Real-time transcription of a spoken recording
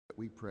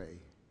We pray.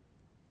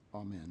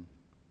 Amen.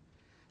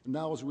 And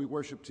now as we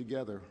worship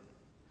together,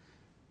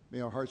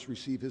 may our hearts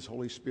receive his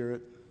Holy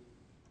Spirit,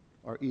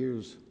 our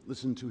ears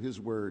listen to his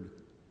word,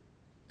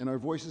 and our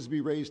voices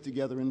be raised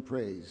together in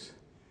praise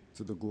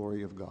to the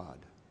glory of God.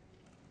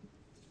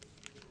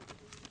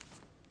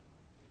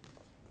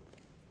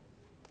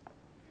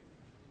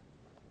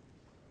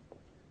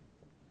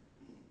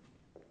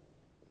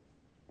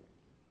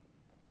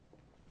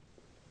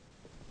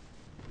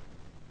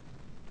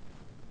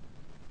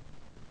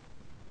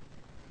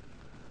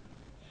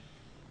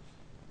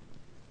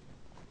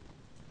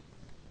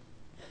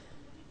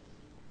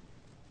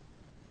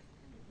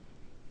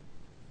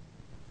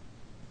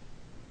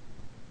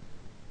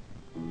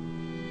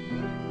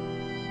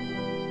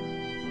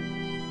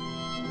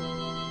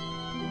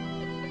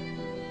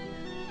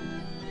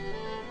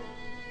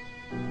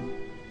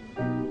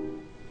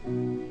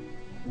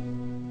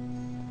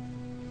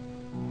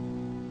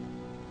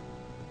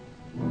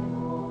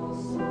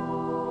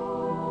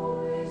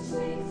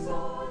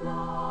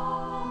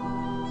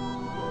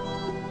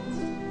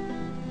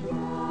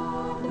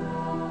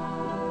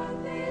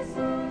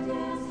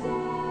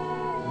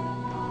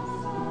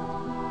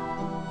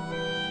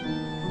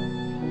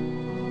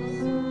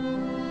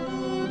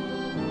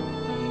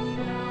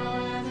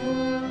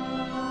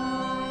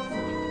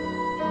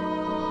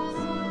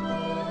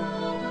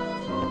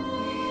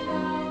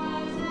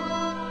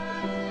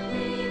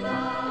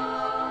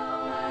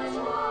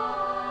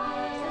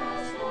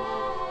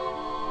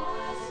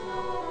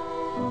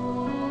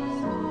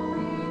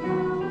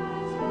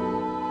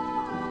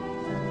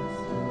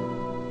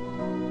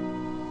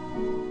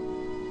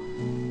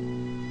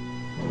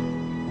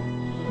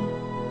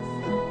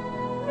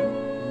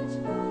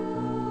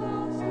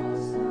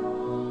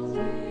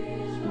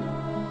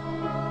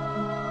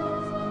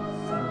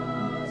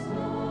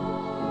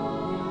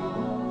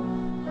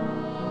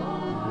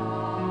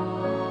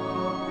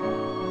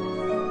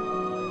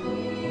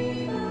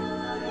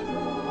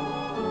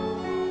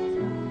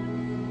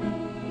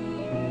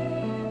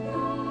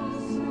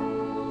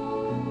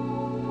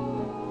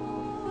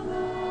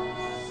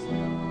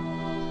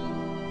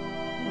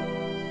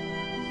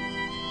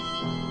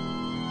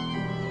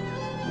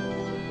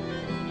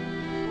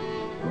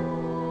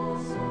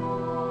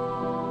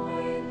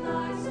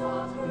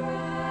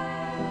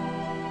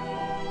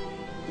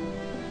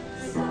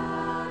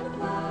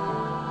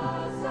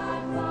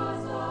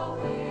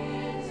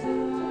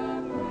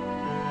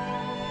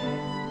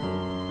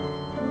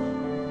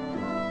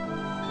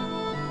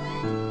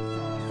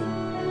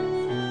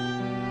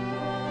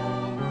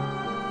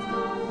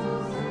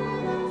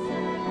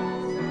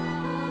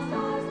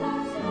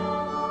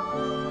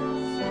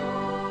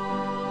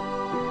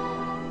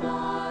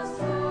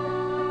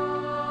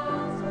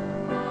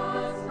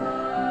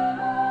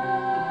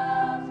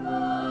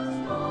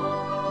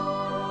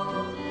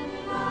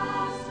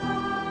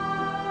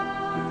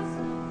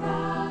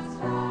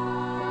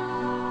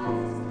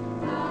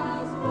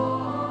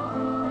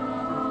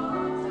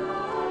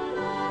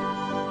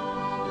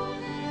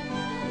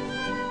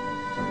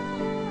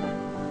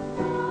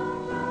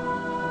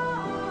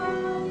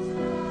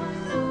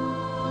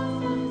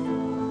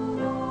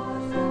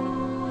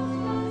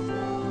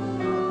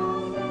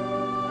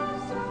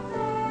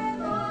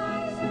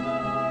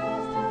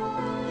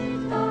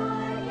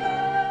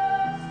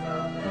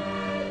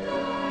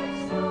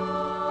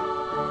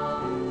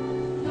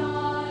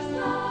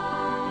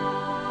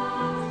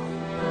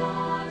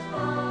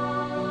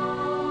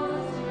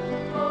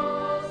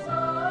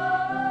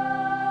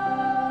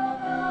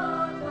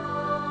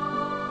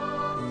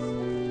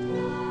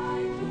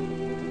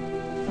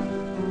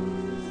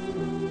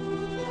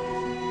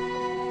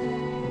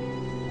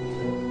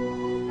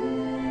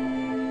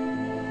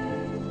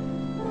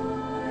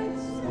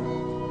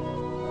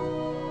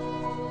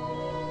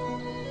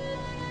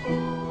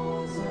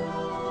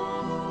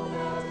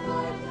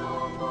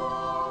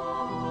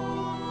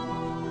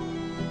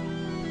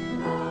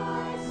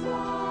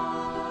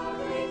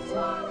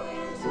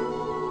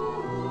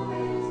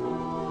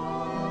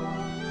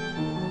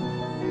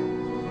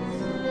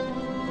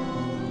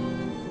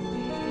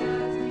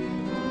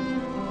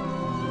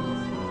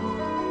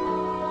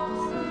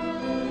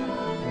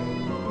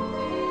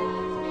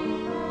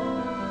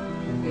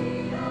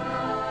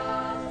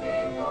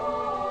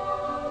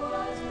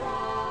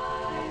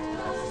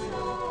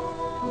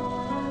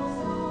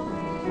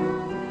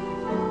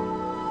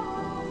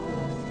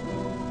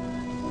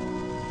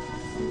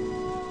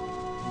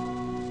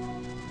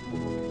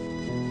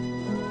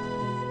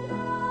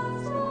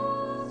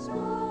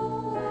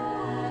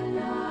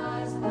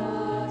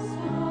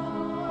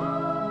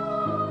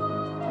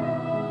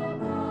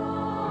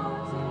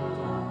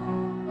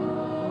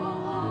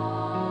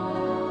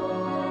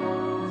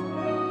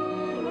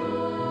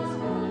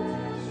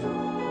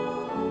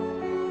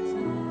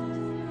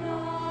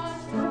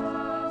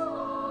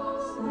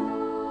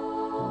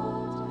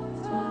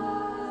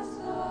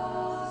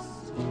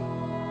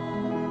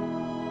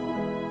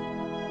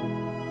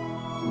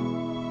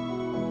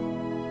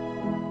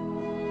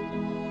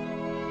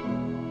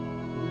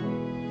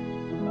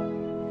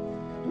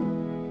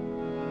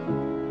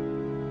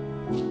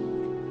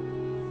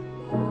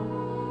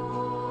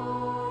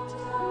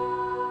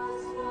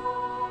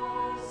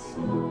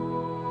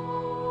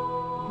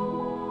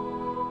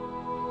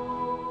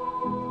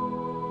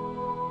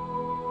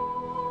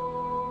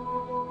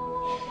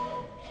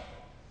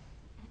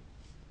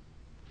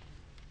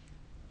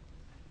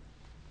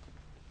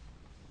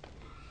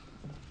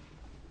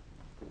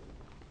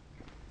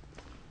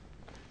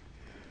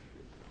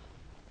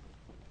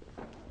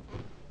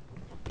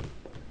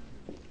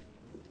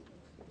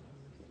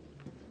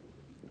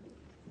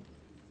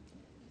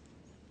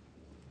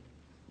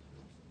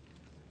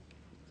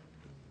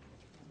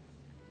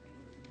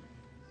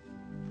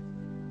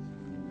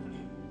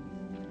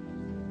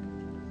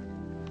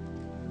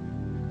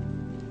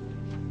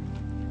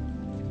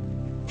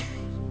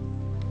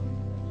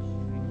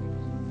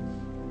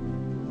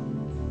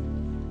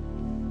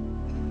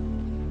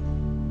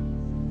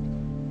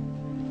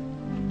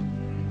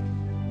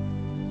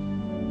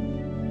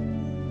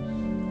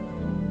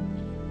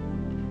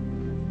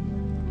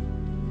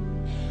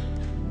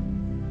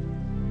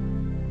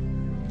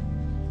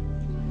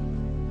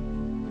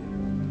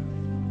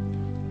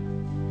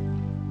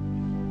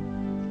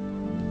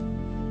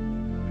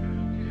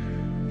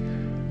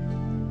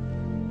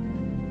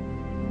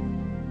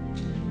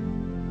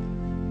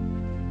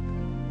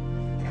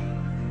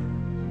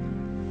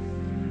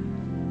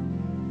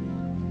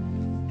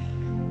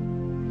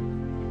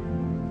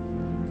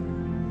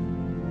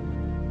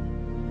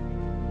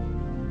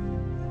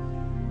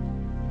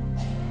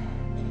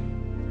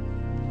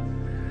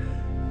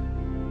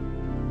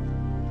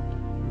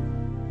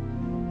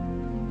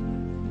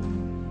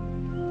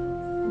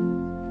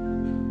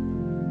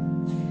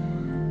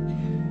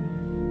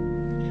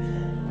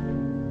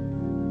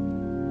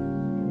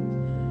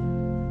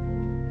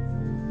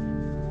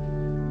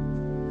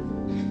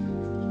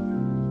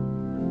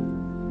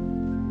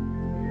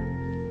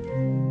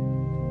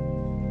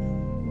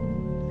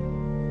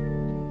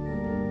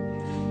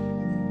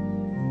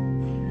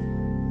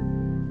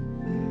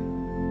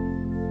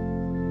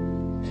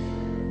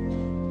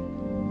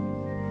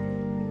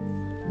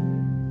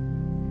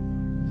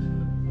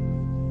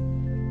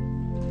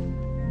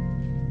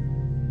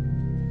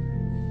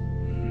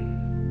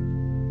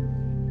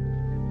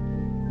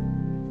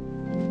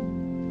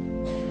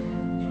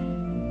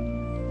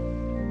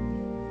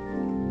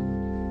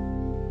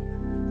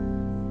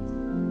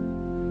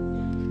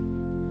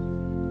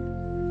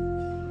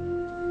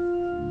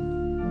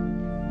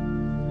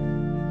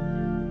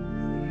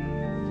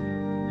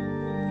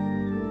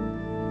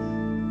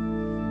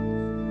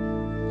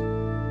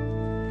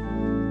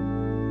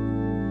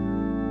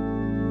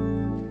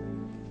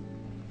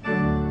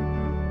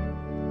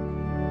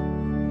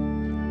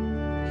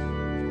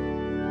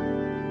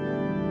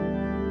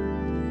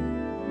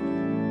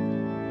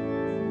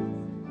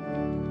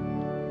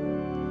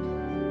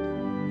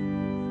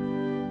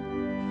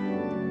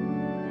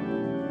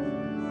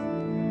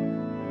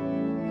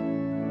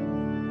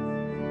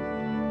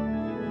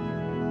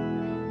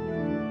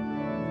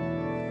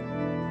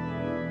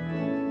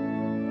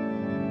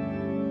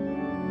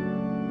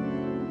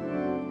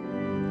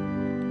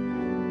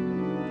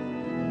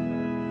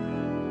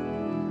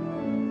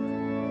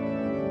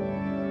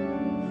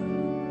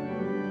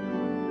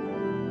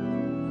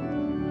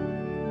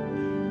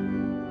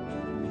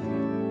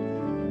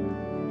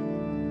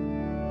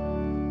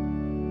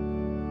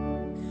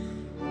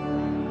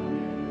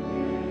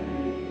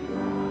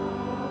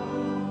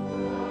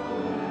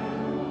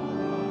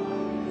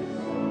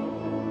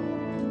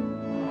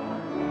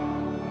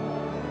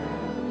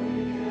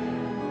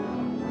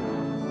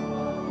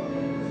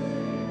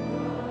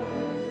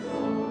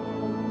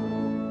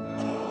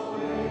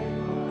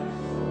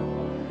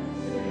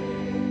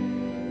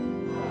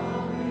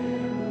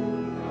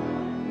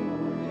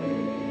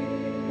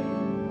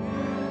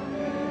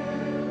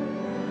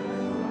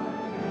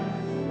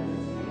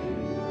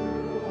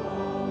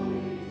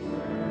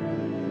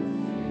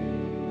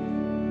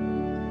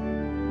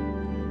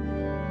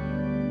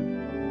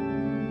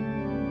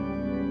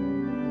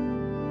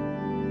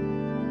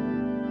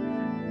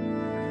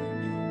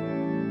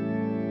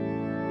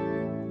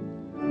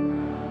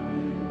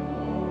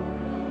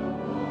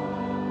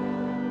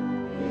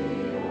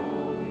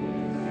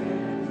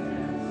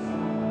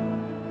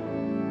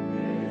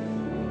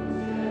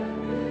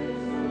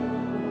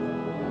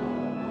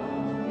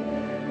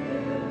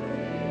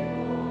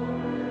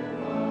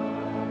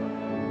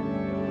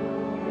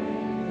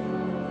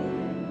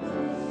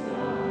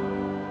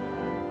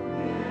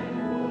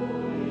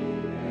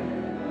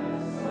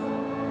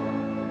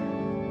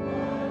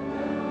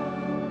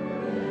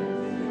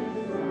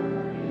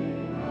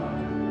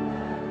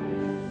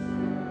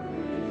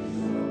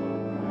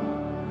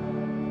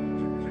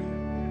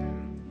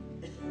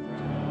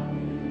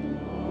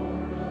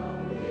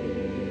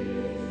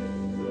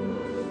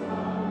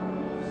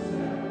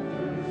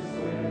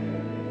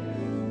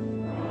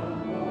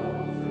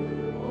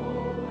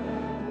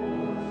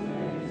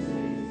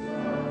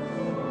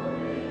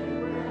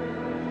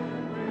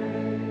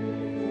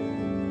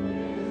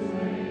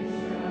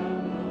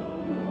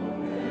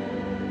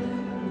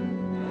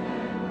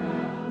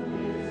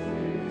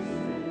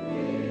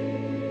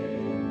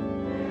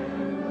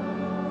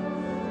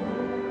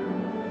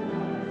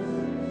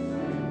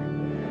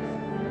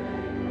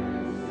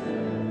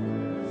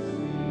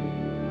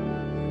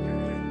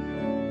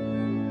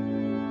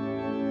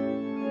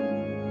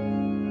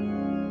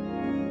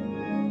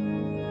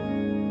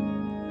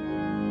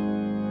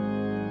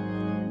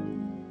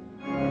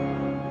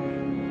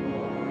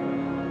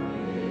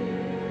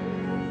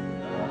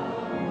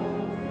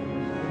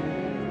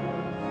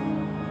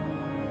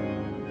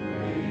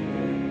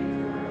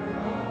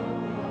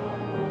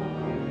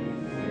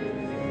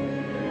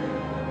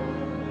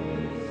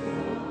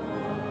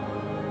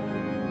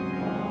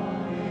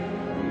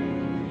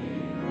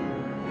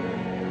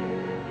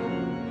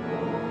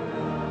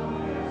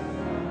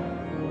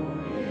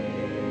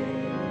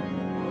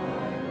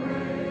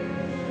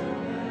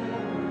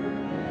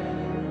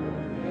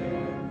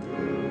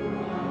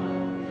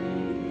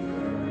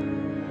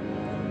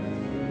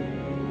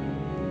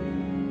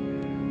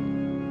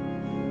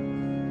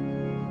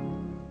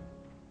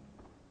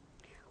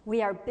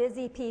 We are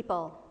busy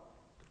people.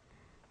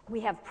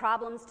 We have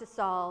problems to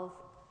solve,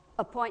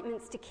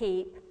 appointments to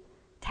keep,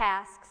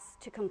 tasks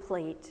to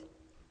complete.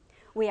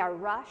 We are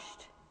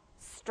rushed,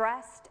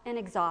 stressed, and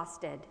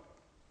exhausted.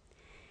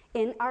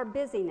 In our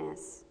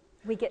busyness,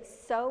 we get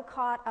so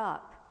caught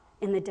up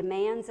in the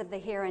demands of the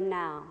here and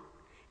now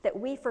that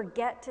we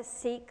forget to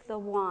seek the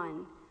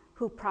one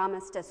who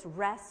promised us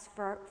rest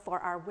for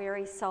our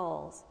weary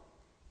souls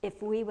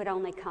if we would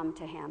only come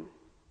to him.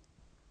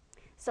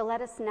 So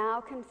let us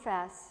now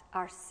confess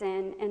our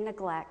sin and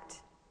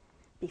neglect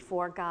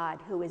before God,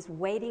 who is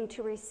waiting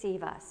to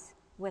receive us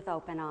with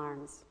open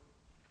arms.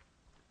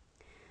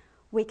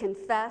 We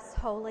confess,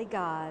 holy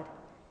God,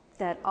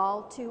 that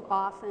all too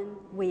often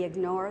we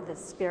ignore the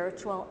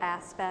spiritual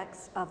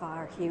aspects of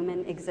our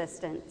human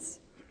existence.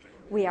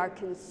 We are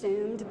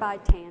consumed by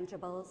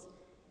tangibles,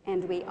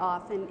 and we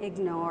often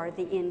ignore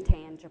the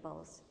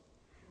intangibles.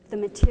 The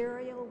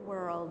material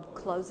world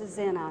closes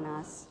in on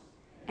us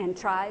and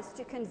tries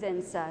to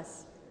convince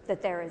us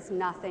that there is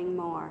nothing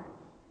more.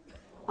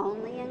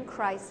 Only in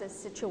crisis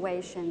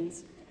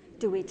situations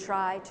do we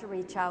try to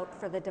reach out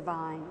for the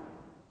divine.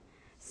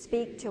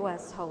 Speak to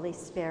us, Holy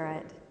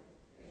Spirit.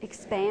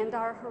 Expand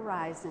our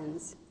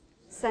horizons,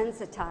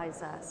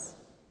 sensitize us,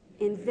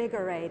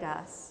 invigorate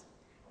us.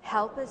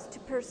 Help us to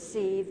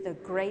perceive the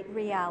great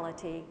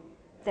reality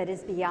that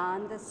is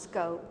beyond the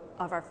scope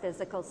of our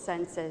physical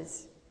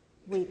senses.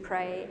 We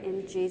pray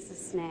in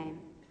Jesus' name.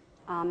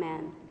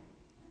 Amen.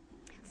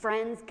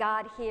 Friends,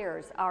 God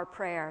hears our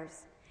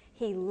prayers.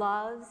 He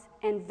loves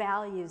and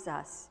values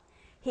us.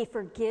 He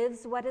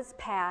forgives what is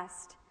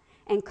past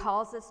and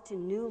calls us to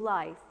new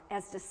life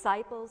as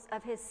disciples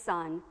of his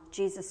Son,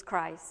 Jesus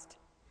Christ.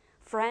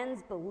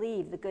 Friends,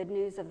 believe the good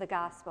news of the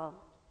gospel.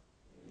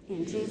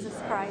 In Jesus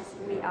Christ,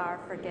 we are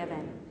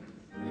forgiven.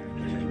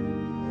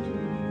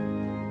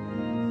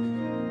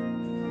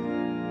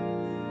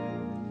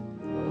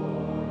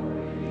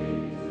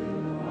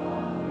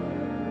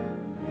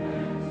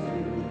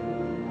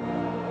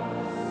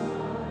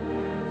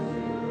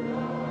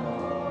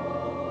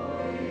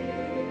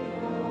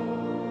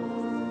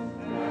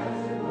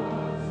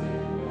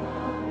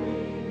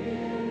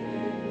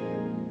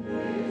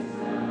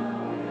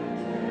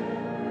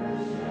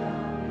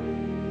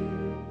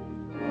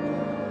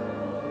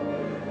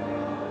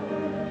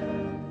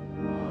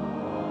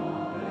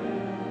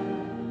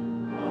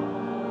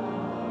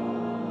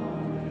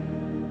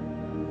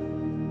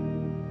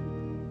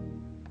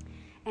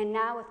 And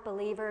now, with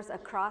believers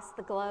across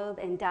the globe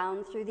and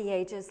down through the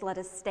ages, let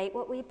us state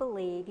what we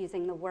believe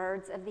using the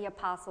words of the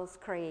Apostles'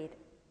 Creed.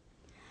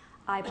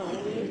 I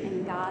believe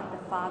in God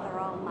the Father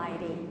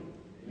Almighty,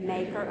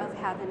 maker of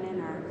heaven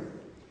and earth,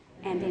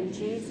 and in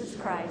Jesus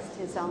Christ,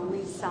 his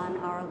only Son,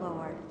 our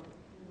Lord,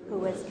 who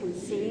was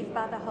conceived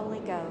by the Holy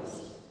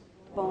Ghost,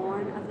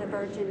 born of the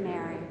Virgin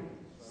Mary,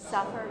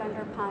 suffered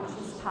under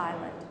Pontius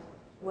Pilate,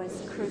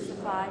 was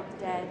crucified,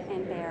 dead,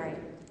 and buried.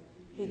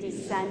 He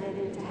descended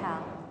into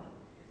hell.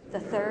 The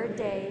third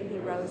day he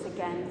rose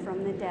again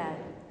from the dead.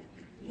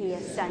 He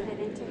ascended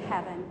into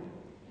heaven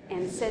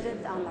and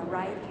sitteth on the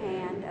right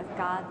hand of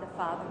God the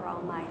Father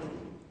Almighty.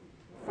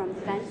 From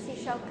thence he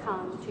shall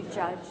come to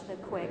judge the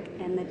quick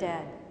and the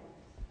dead.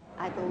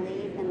 I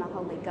believe in the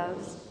Holy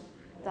Ghost,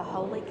 the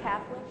Holy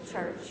Catholic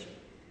Church,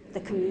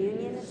 the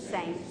communion of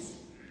saints,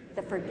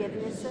 the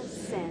forgiveness of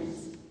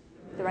sins,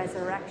 the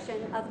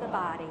resurrection of the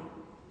body,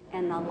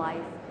 and the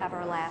life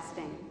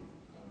everlasting.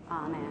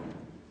 Amen.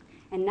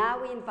 And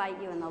now we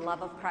invite you in the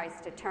love of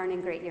Christ to turn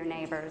and greet your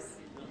neighbors.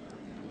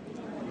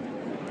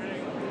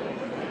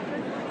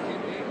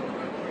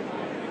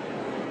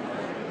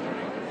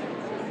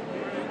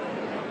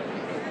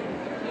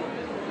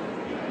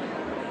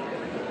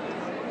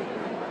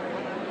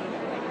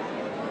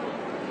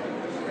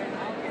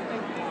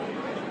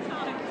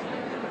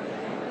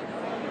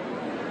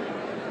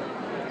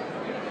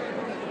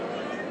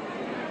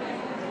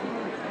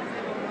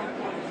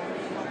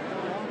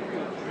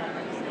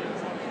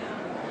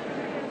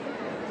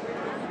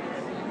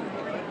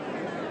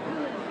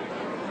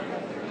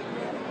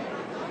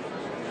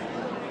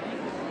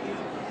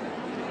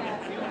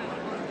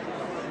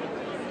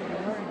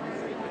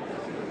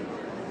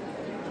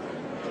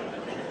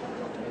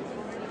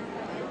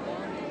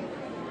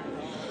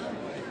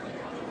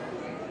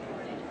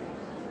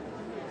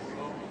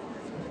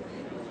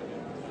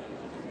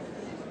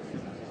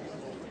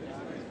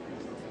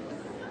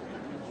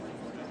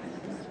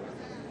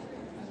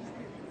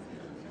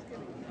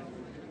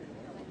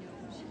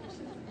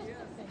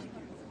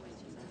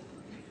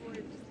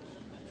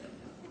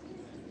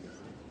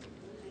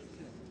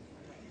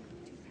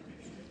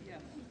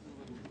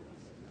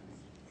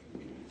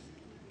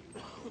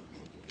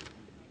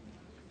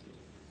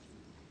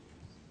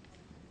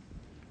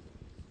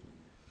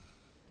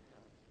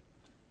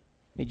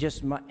 Let me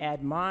just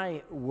add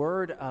my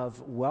word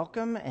of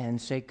welcome and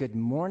say good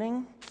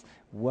morning.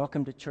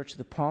 welcome to Church of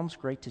the Palms.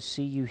 Great to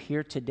see you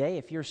here today.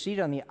 If you're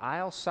seated on the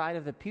aisle side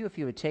of the pew, if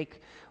you would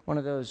take one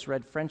of those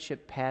red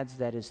friendship pads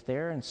that is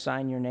there and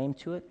sign your name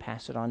to it,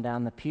 pass it on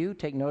down the pew.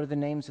 Take note of the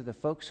names of the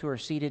folks who are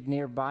seated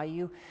nearby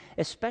you,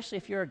 especially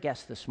if you're a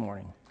guest this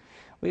morning.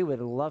 We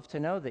would love to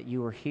know that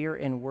you are here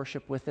in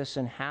worship with us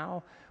and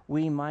how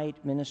we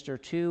might minister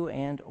to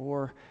and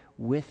or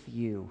with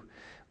you.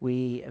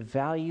 We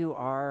value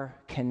our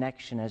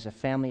connection as a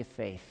family of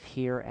faith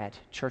here at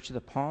Church of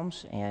the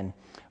Palms and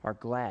are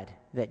glad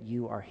that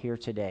you are here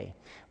today,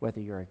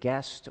 whether you're a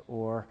guest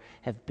or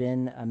have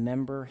been a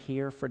member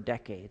here for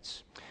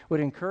decades. Would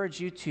encourage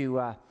you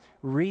to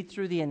read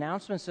through the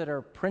announcements that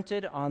are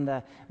printed on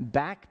the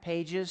back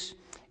pages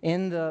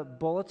in the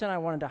bulletin. I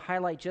wanted to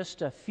highlight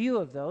just a few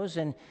of those,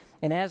 and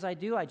as I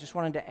do, I just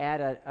wanted to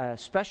add a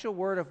special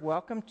word of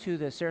welcome to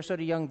the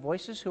Sarasota Young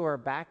Voices who are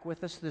back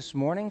with us this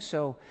morning.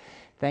 So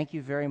thank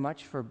you very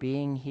much for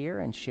being here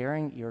and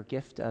sharing your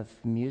gift of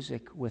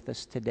music with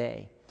us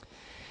today.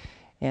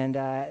 And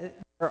there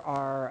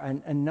are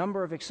a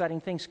number of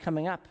exciting things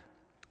coming up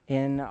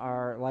in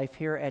our life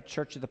here at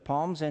Church of the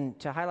Palms. And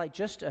to highlight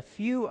just a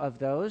few of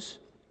those,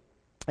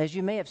 as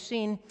you may have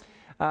seen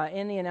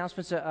in the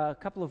announcements a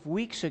couple of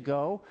weeks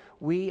ago,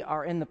 we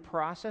are in the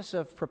process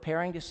of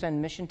preparing to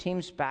send mission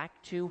teams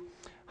back to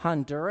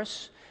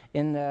Honduras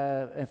in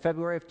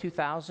February of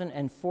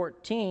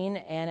 2014,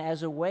 and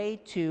as a way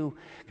to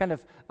kind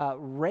of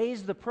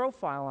raise the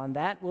profile on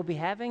that, we'll be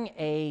having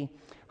a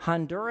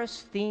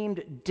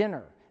Honduras-themed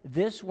dinner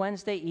this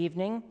Wednesday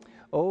evening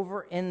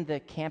over in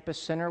the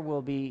campus center.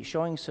 We'll be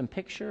showing some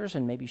pictures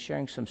and maybe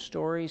sharing some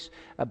stories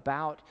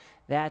about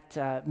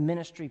that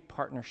ministry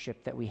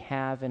partnership that we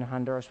have in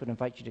Honduras. Would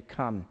invite you to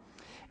come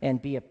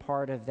and be a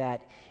part of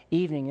that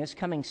evening. This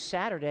coming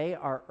Saturday,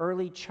 our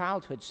Early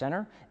Childhood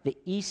Center, the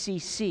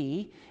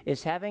ECC,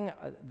 is having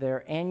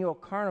their annual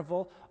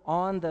carnival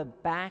on the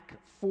back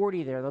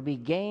 40 there. There'll be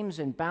games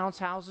and bounce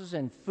houses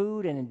and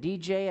food and a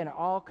DJ and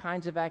all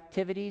kinds of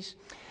activities.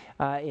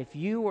 If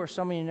you or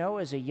someone you know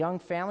is a young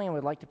family and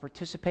would like to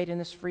participate in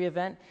this free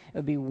event, it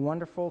would be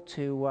wonderful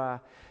to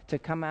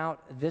come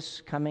out this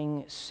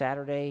coming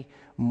Saturday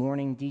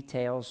morning.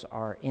 Details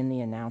are in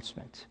the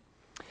announcement.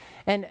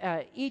 And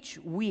each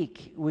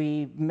week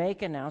we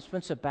make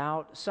announcements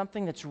about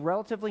something that's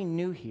relatively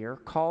new here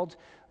called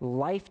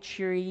Life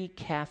Tree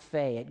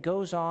Cafe. It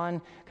goes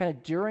on kind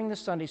of during the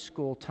Sunday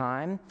school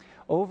time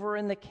over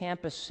in the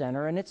campus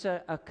center, and it's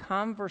a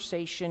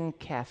conversation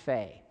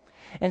cafe.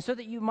 And so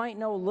that you might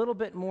know a little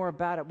bit more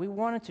about it, we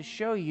wanted to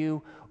show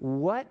you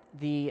what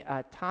the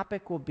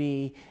topic will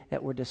be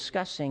that we're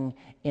discussing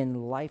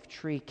in Life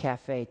Tree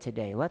Cafe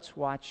today. Let's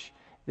watch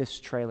this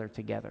trailer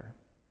together.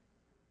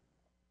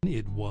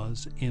 It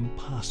was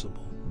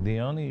impossible. The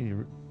only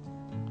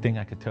thing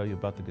I could tell you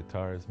about the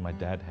guitar is my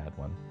dad had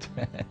one.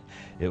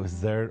 It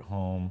was there at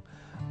home,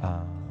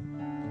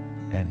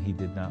 and he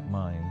did not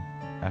mind.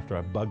 After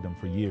I bugged him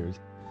for years,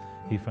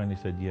 he finally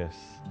said yes.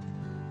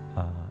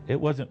 It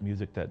wasn't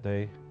music that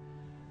day,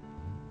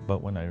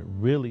 but when it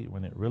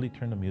really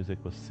turned to music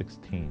was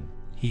 16.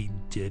 He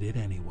did it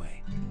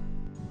anyway.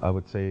 I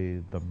would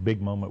say the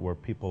big moment where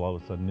people all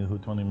of a sudden knew who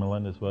Tony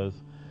Melendez was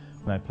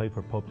when I played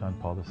for Pope John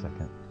Paul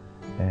II.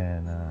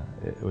 And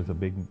it was a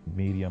big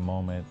media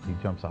moment. He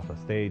jumps off a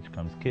stage,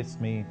 comes kiss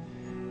me,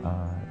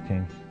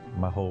 changed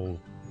my whole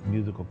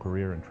musical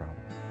career and travel.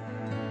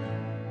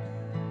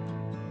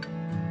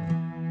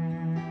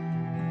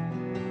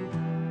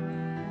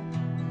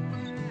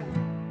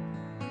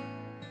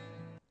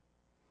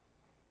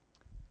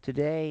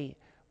 Today,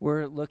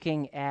 we're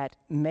looking at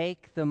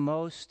make the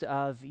most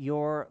of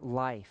your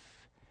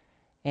life.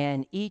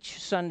 And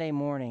each Sunday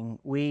morning,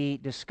 we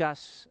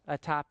discuss a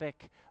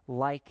topic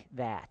like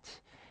that.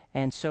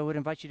 And so I would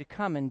invite you to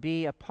come and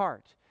be a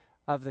part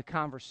of the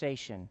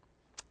conversation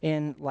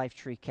in Life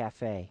Tree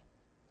Cafe.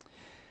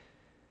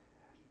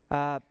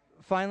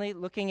 Finally,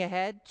 looking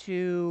ahead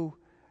to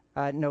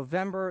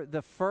November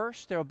the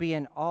 1st, there will be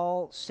an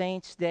All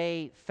Saints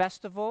Day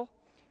festival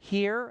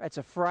here. It's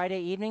a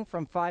Friday evening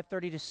from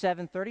 5:30 to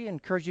 7:30. I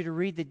encourage you to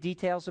read the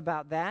details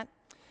about that.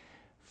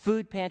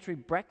 Food Pantry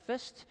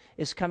Breakfast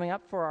is coming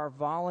up for our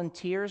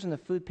volunteers in the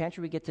Food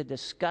Pantry. We get to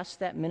discuss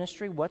that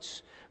ministry,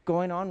 what's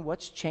going on,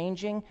 what's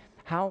changing,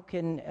 how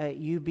can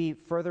you be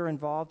further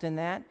involved in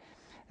that.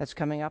 That's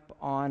coming up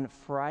on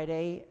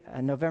Friday,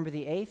 November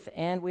the 8th.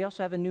 And we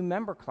also have a new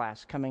member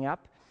class coming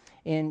up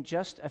in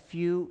just a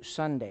few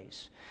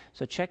Sundays.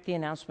 So check the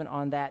announcement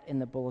on that in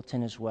the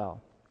bulletin as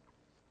well.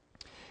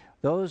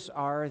 Those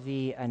are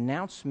the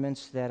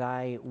announcements that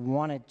I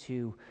wanted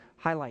to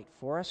highlight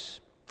for us.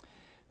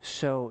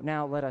 So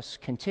now let us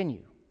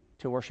continue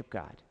to worship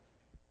God.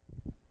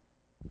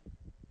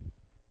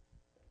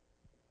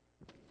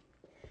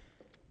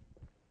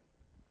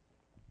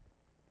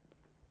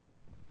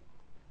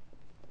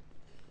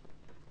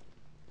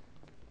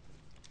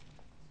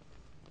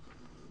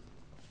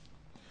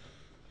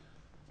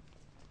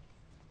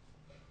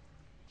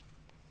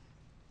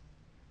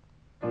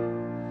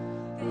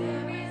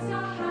 There is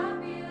a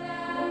happy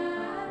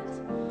land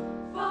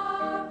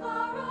far,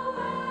 far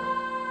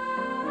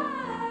away.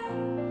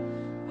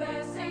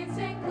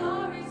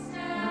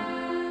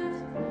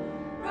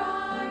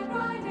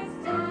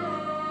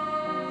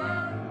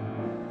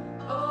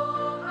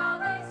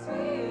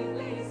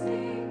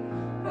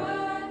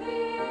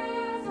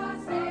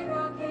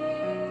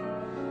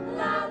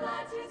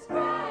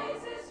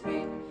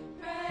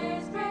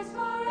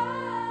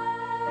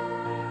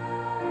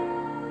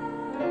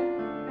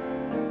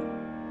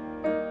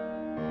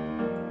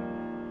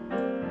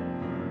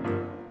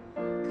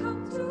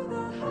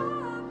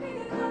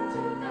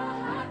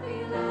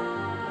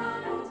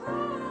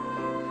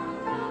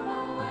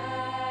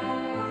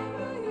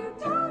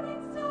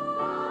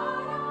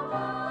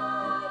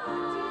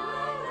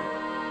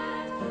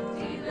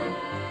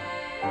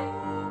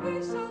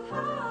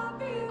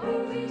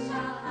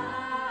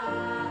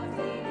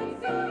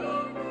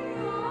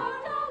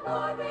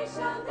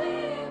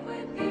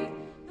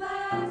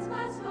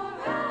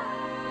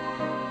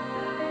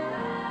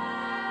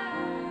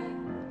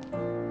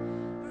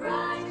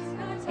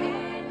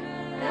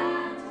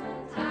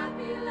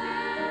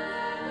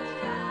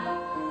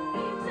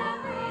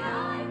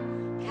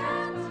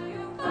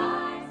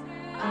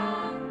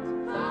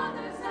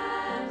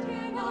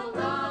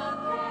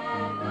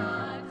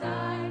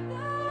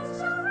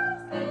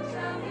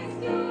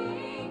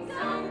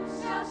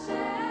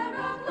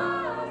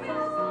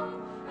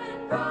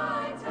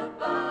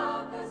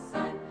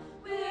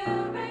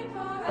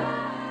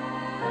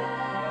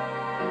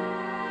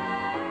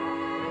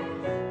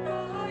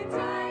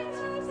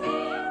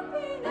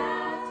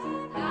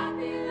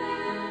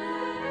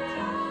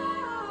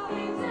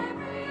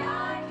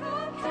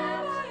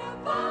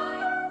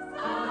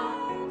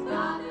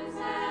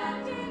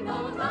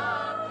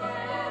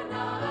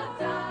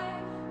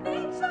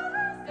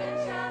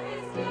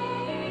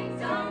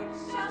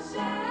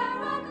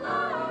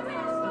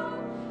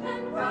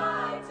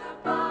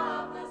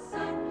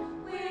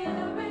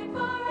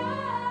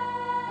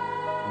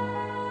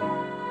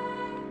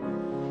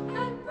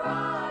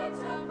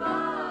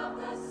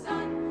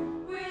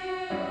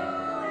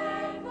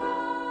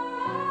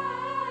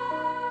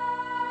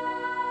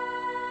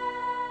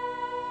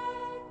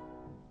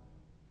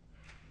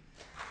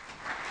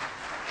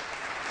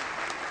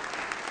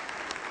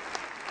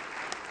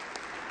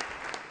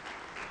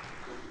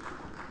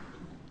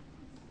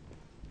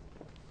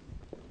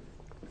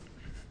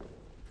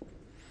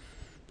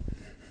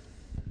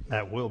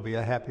 That will be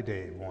a happy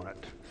day, won't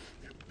it?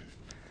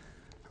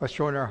 Let's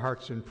join our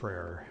hearts in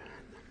prayer.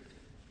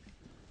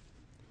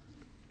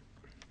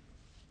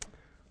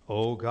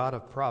 O God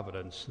of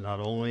providence, not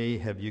only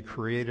have you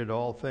created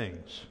all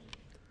things,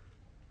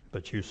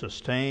 but you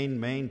sustain,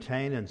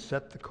 maintain, and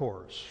set the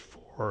course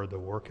for the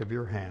work of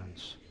your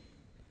hands.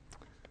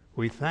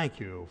 We thank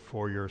you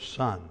for your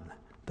Son,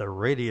 the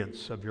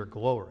radiance of your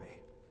glory,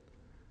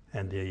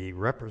 and the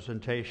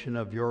representation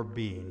of your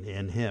being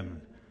in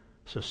him,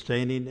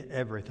 sustaining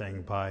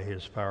everything by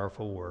his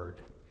powerful word.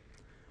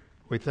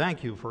 We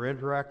thank you for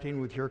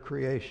interacting with your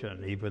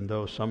creation, even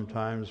though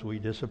sometimes we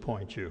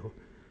disappoint you.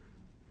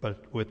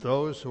 But with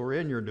those who are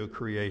in your new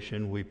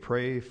creation, we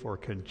pray for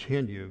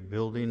continued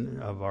building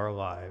of our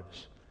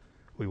lives.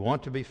 We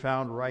want to be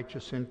found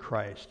righteous in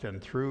Christ,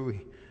 and through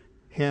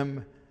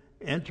him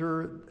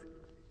enter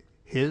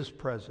his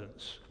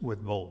presence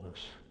with boldness.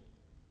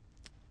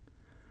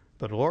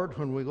 But Lord,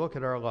 when we look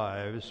at our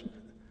lives,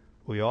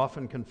 we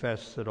often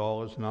confess that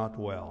all is not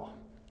well.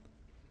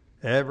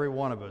 Every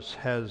one of us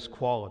has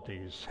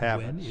qualities,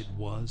 habits,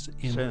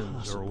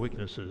 sins, or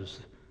weaknesses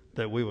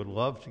that we would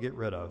love to get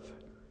rid of,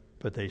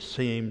 but they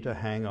seem to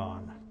hang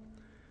on.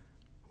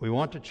 We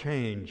want to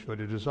change, but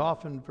it is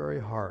often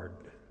very hard.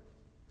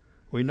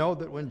 We know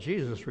that when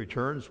Jesus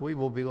returns, we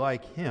will be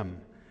like him,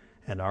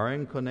 and our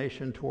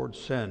inclination towards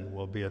sin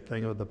will be a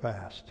thing of the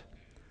past.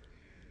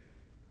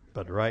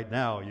 But right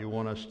now, you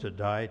want us to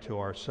die to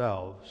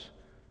ourselves,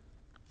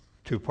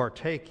 to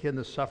partake in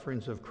the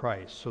sufferings of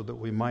Christ so that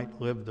we might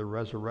live the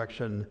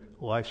resurrection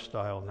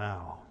lifestyle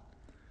now.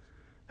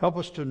 Help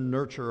us to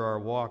nurture our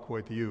walk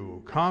with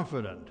you,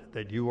 confident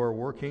that you are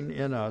working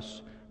in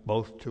us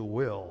both to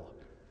will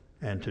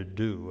and to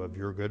do of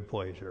your good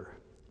pleasure.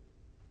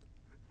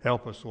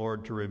 Help us,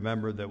 Lord, to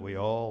remember that we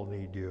all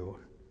need you.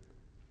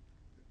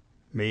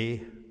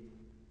 Me,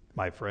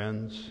 my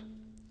friends,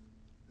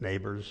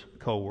 neighbors,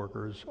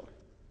 co-workers,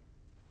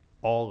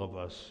 all of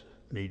us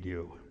need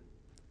you.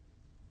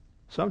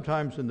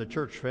 Sometimes in the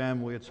church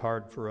family, it's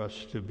hard for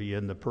us to be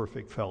in the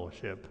perfect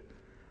fellowship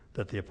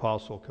that the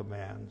apostle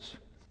commands.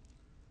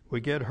 We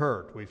get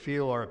hurt. We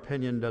feel our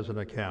opinion doesn't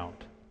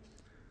account.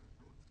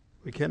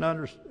 We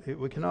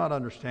cannot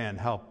understand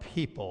how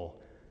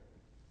people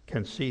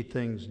can see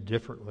things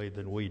differently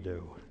than we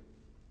do.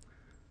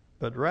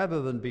 But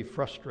rather than be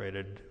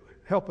frustrated,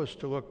 help us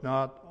to look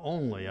not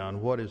only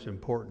on what is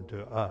important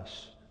to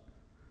us,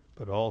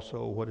 but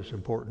also what is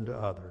important to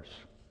others.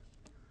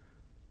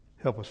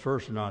 Help us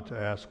first not to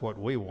ask what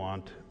we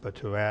want, but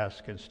to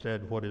ask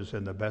instead what is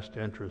in the best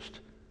interest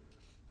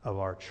of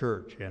our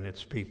church and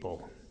its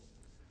people.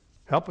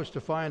 Help us to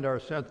find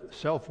our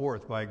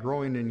self-worth by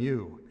growing in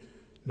you,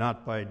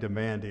 not by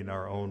demanding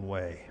our own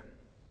way.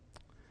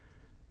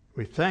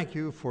 We thank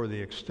you for the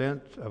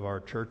extent of our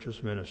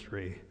church's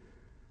ministry,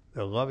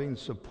 the loving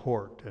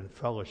support and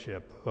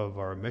fellowship of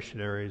our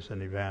missionaries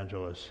and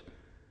evangelists.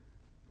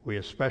 We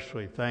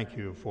especially thank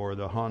you for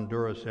the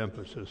Honduras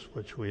emphasis,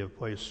 which we have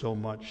placed so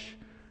much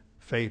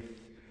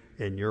faith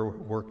in your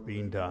work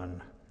being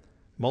done.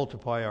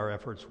 Multiply our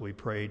efforts, we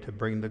pray, to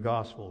bring the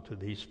gospel to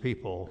these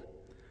people,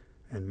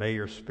 and may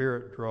your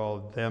Spirit draw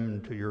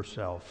them to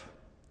yourself.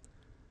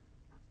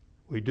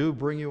 We do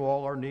bring you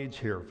all our needs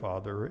here,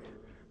 Father,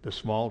 the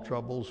small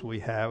troubles we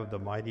have, the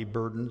mighty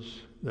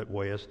burdens that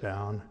weigh us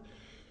down,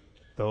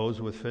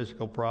 those with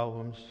physical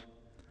problems,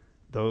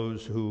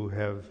 those who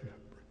have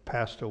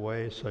passed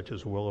away, such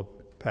as Willa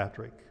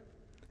Patrick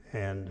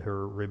and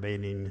her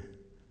remaining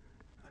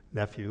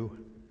nephew.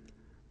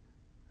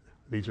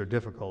 These are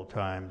difficult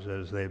times,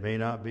 as they may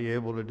not be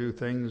able to do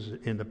things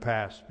in the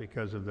past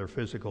because of their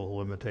physical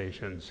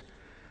limitations.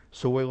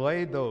 So we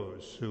lay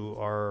those who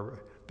are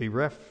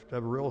bereft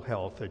of real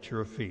health at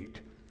your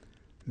feet,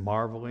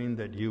 marveling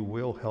that you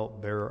will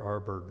help bear our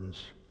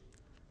burdens.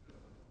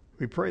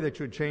 We pray that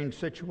you would change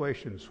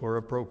situations where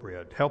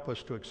appropriate. Help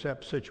us to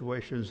accept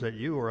situations that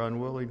you are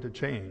unwilling to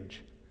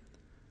change.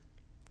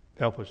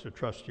 Help us to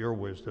trust your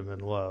wisdom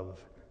and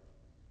love.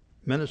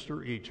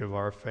 Minister each of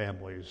our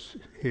families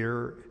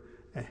here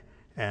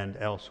and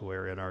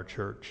elsewhere in our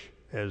church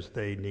as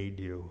they need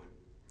you.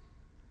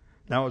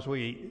 Now, as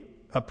we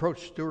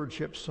approach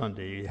Stewardship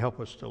Sunday,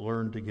 help us to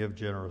learn to give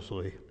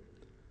generously,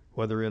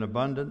 whether in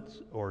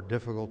abundance or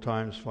difficult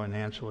times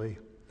financially.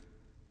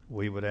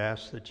 We would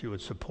ask that you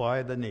would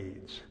supply the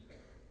needs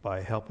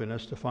by helping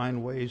us to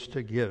find ways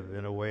to give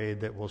in a way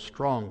that will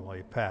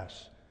strongly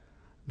pass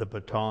the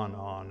baton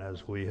on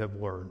as we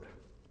have learned.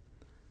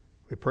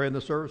 We pray in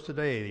the service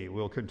today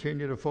we'll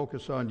continue to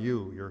focus on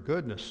you, your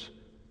goodness,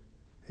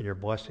 and your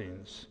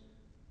blessings.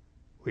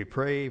 We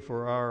pray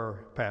for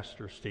our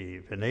Pastor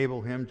Steve.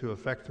 Enable him to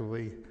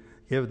effectively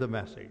give the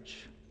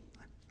message.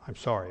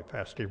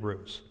 Pastor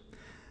Bruce.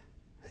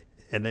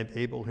 And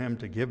enable him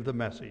to give the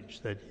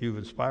message that you've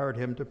inspired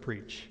him to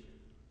preach.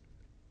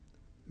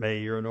 May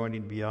your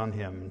anointing be on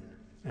him,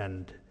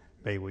 and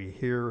may we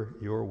hear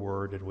your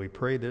word. And we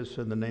pray this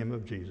in the name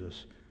of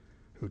Jesus,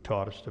 who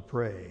taught us to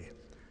pray.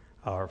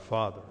 Our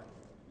Father,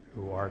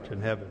 who art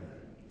in heaven,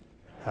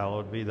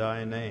 hallowed be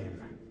thy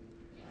name.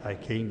 Thy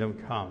kingdom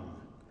come.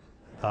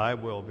 thy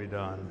will be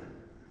done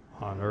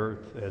on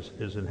earth as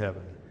it is in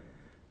heaven.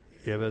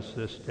 Give us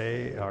this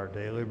day our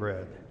daily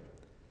bread,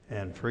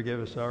 and forgive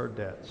us our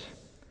debts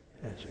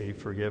as we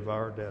forgive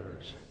our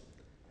debtors.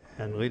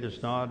 And lead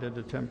us not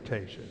into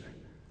temptation,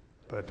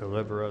 but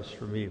deliver us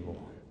from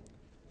evil.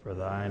 For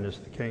thine is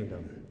the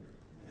kingdom,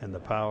 and the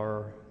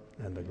power,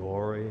 and the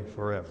glory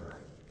forever.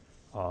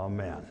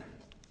 Amen.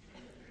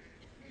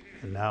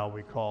 And now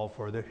we call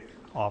for the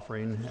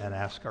offering and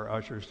ask our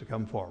ushers to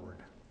come forward.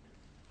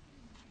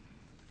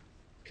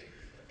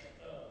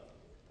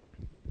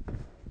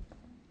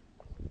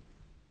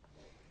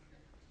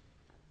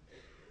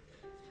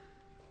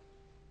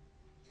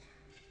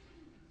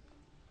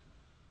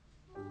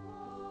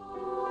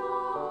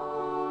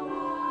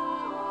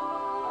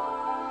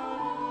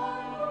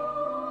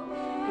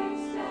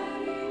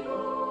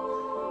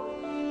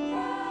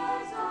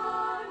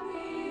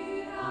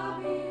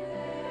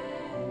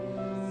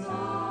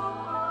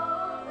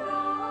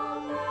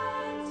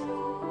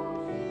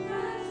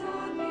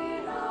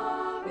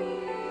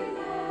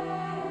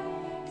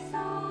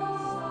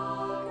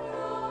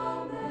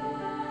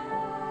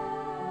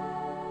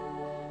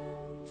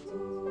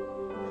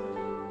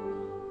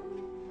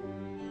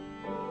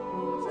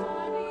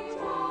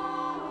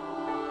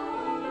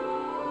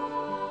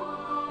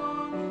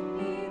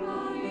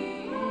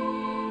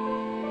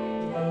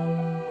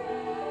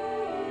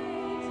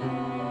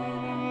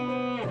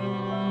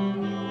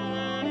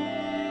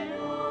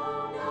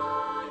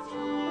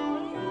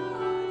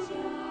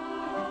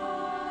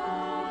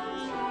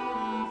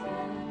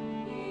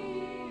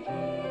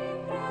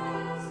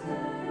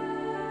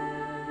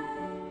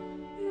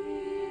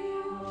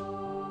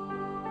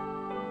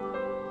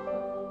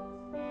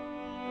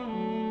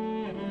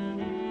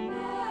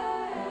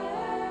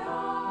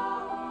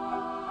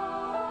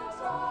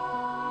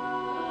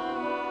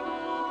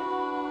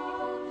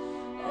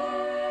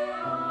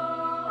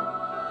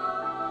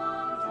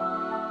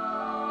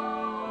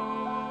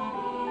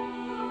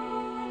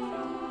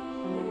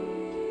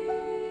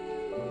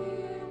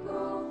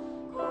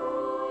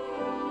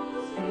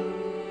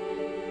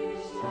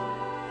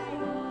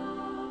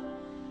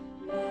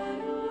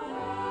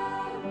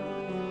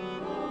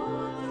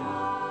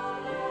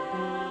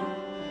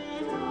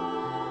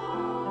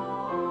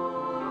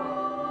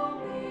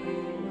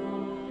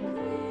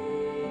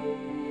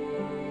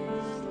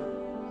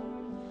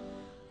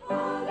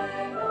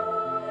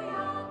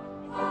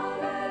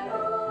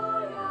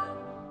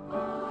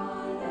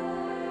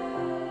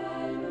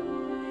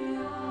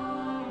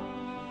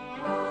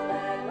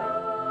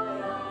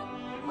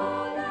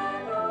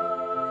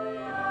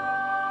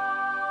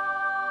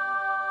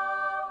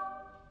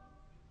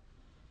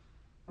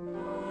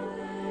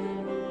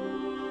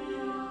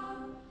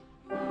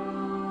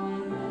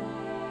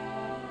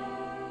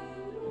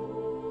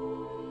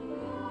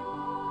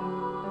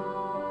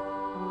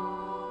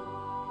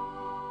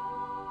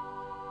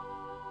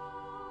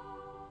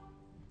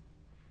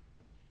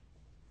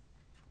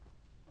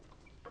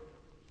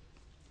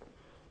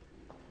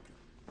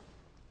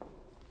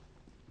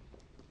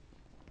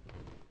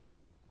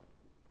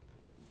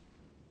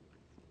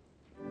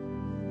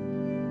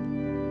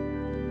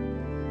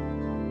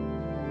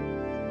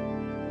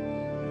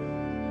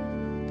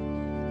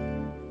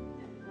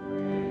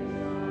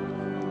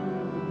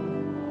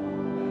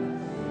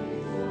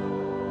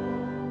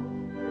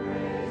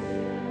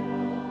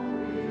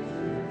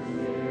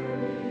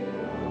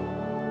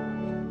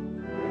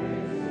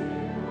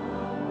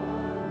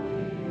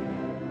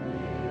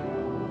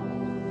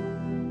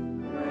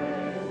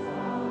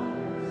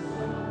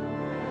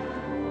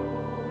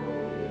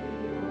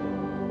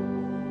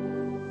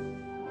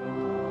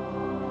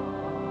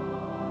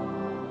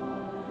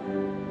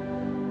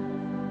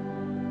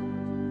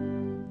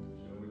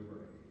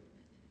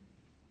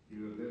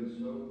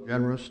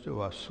 Generous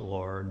to us,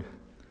 Lord.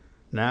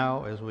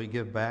 Now, as we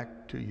give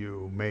back to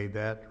you, may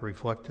that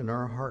reflect in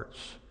our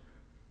hearts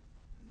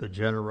the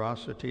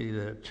generosity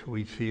that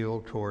we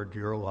feel toward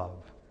your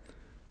love.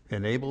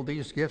 Enable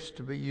these gifts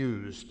to be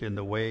used in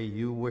the way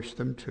you wish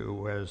them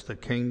to, as the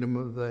kingdom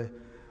of the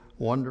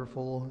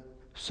wonderful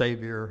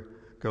Savior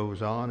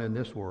goes on in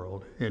this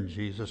world. In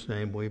Jesus'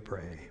 name we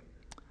pray.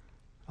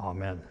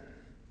 Amen.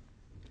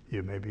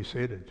 You may be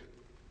seated.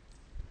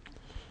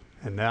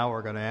 And now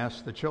we're going to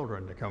ask the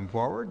children to come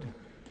forward.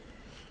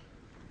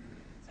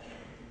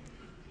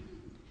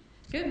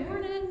 Good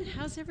morning.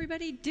 How's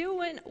everybody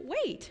doing?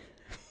 Wait.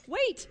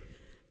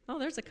 Oh,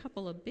 there's a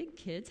couple of big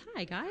kids.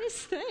 Hi,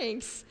 guys.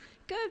 Thanks.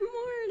 Good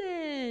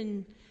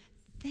morning.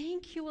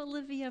 Thank you,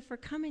 Olivia, for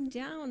coming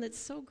down. That's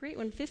so great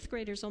when fifth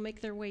graders will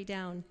make their way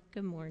down.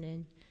 Good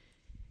morning.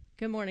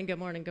 Good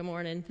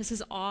morning. This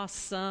is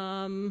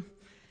awesome.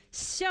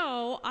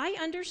 So I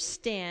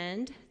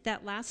understand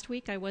that last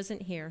week I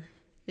wasn't here.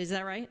 Is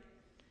that right?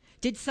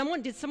 Did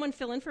someone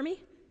fill in for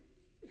me?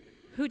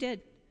 Who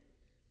did?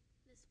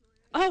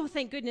 Oh,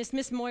 thank goodness,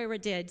 Miss Moira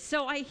did.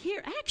 So I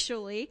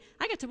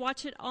got to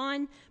watch it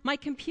on my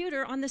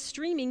computer on the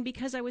streaming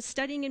because I was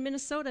studying in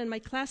Minnesota and my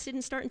class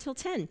didn't start until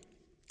 10.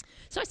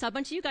 So I saw a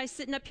bunch of you guys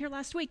sitting up here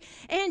last week,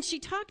 and she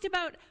talked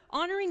about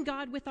honoring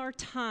God with our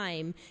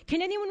time.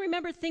 Can anyone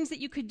remember things that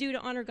you could do to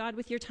honor God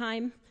with your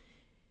time?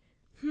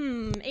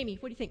 Amy,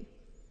 what do you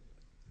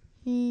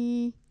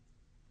think?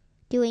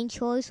 Doing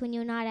chores when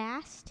you're not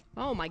asked.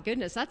 Oh my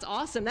goodness, that's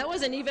awesome. That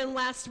wasn't even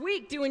last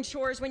week, doing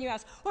chores when you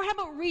asked. Or how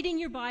about reading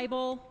your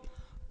Bible?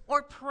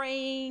 Or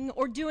praying,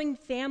 or doing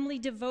family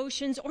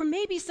devotions, or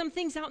maybe some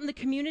things out in the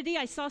community.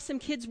 I saw some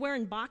kids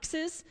wearing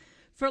boxes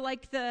for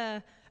like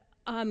the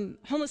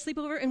homeless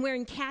sleepover and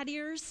wearing cat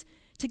ears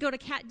to go to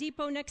Cat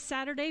Depot next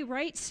Saturday,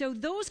 right? So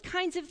those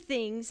kinds of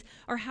things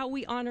are how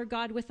we honor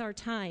God with our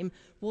time.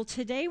 Well,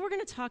 today we're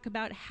going to talk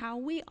about how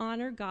we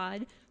honor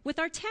God with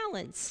our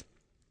talents.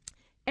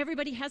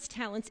 Everybody has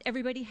talents,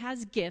 everybody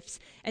has gifts,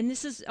 and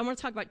I want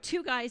to talk about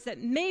two guys that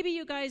maybe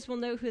you guys will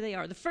know who they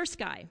are. The first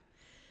guy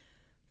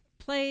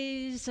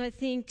plays, I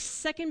think,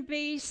 second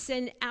base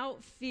and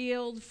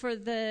outfield for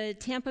the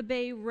Tampa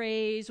Bay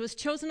Rays, was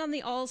chosen on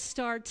the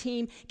All-Star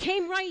team,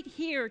 came right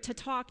here to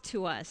talk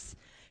to us.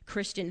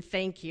 Christian,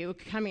 thank you.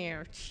 Come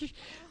here.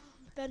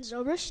 Ben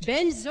Zobrist.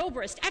 Ben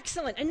Zobrist,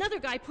 excellent. Another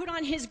guy put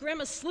on his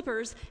grandma's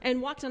slippers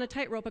and walked on a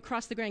tightrope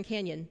across the Grand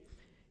Canyon.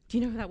 Do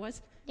you know who that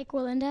was? Nick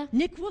Walinda.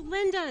 Nick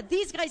Walinda.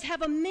 These guys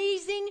have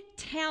amazing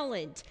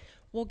talent.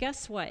 Well,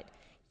 guess what?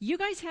 You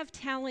guys have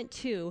talent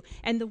too,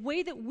 and the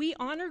way that we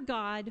honor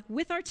God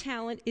with our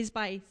talent is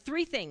by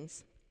three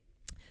things.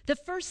 The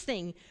first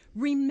thing,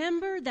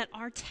 remember that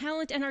our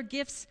talent and our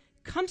gifts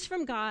comes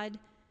from God,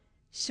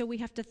 so we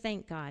have to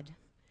thank God.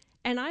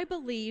 And I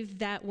believe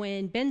that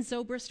when Ben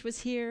Zobrist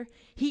was here,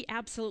 he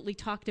absolutely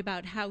talked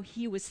about how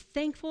he was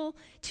thankful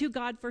to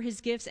God for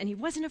his gifts, and he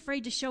wasn't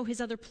afraid to show his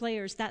other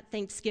players that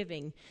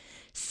thanksgiving.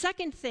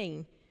 Second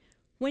thing,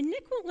 when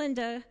Nick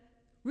Walinda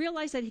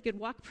realized that he could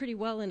walk pretty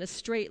well in a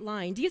straight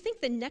line, do you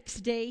think the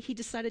next day he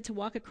decided to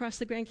walk across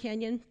the Grand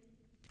Canyon?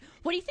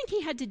 What do you think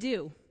he had to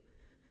do?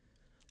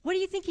 What do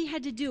you think he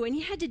had to do? And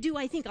he had to do,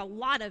 I think, a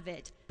lot of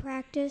it.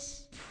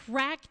 Practice.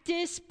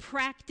 Practice.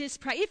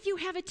 If you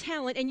have a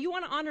talent and you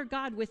want to honor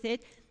God with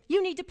it,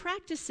 you need to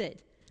practice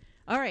it.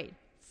 All right,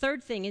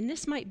 third thing, and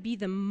this might be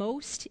the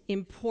most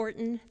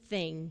important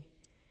thing.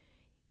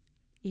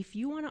 If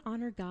you want to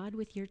honor God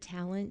with your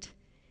talent,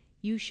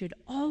 you should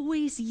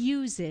always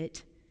use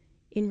it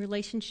in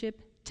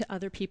relationship to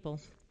other people.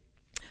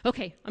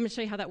 Okay, I'm going to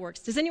show you how that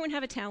works. Does anyone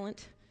have a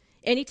talent?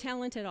 Any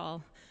talent at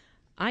all?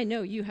 I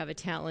know you have a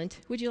talent.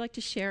 Would you like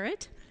to share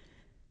it?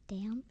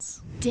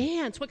 Dance.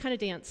 Dance. What kind of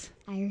dance?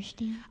 Irish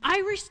dance.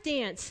 Irish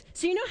dance.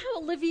 So you know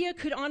how Olivia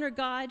could honor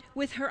God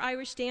with her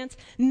Irish dance?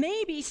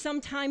 Maybe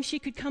sometime she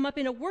could come up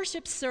in a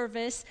worship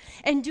service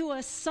and do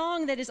a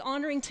song that is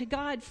honoring to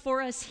God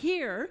for us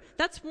here.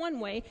 That's one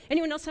way.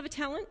 Anyone else have a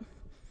talent?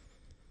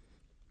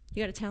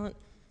 You got a talent?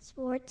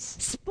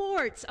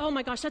 Sports. Oh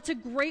my gosh, that's a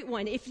great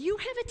one. If you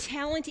have a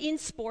talent in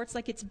sports,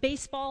 like it's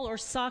baseball or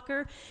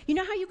soccer, you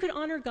know how you could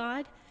honor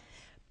God?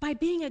 By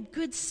being a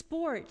good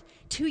sport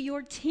to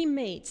your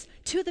teammates,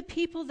 to the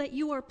people that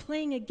you are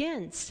playing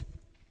against.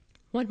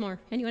 One more.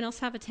 Anyone else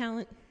have a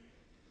talent?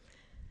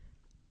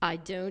 I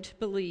don't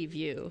believe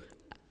you.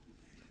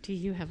 Do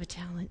you have a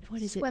talent?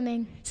 What is it?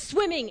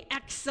 Swimming.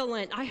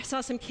 Excellent. I saw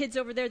some kids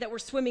over there that were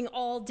swimming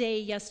all day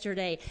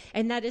yesterday,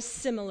 and that is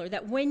similar,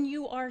 that when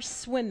you are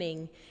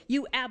swimming,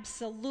 you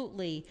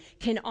absolutely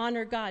can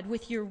honor God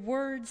with your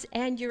words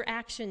and your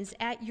actions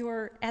at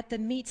the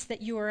meets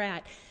that you are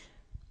at.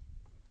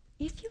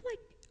 If you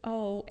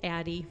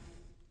Addie.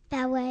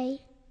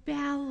 Ballet.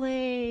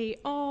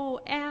 Oh,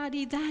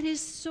 Addie, that is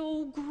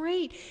so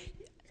great.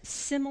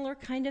 Similar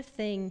kind of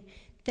thing,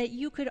 that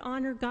you could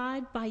honor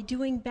God by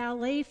doing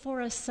ballet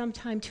for us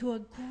sometime to a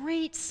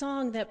great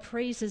song that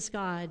praises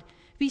God.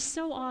 Be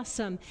so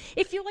awesome.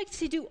 If you like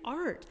to do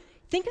art,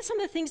 think of some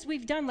of the things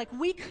we've done. Like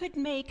we could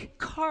make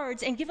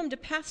cards and give them to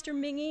Pastor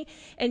Mingy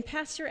and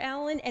Pastor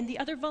Allen and the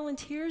other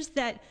volunteers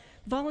that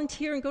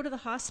volunteer and go to the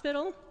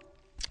hospital.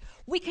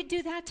 We could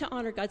do that to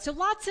honor God. So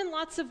lots and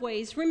lots of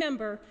ways.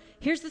 Remember,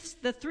 here's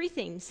the three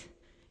things.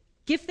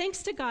 Give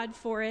thanks to God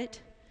for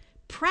it,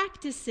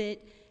 practice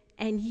it,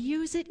 and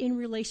use it in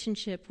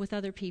relationship with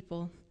other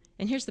people.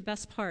 And here's the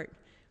best part.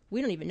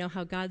 We don't even know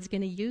how God's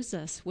going to use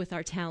us with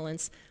our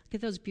talents. Look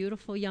at those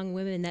beautiful young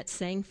women that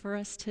sang for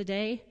us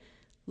today.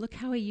 Look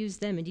how he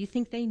used them. And do you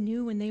think they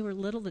knew when they were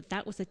little that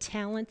that was a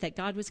talent that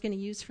God was going to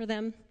use for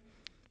them?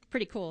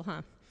 Pretty cool,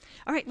 huh?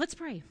 All right, let's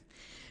pray.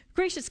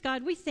 Gracious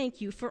God, we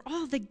thank you for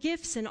all the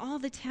gifts and all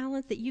the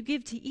talent that you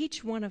give to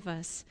each one of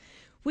us.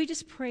 We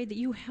just pray that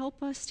you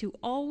help us to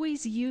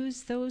always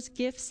use those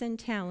gifts and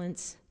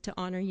talents to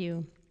honor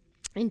you.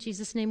 In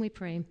Jesus' name we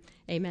pray.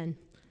 Amen.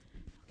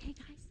 Okay,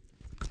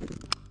 guys.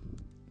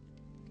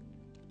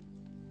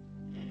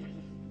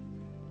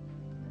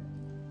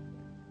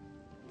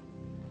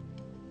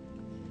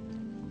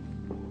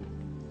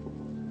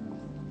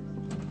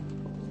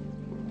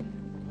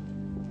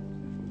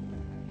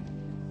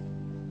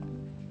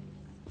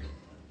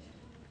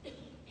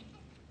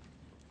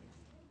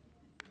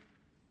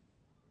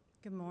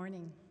 Good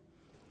morning.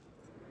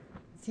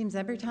 It seems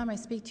every time I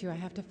speak to you, I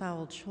have to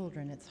follow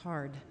children. It's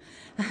hard.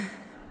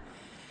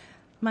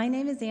 My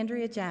name is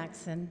Andrea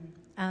Jackson.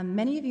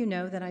 Many of you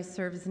know that I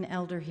serve as an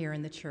elder here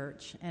in the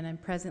church, and I'm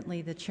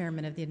presently the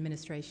chairman of the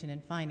Administration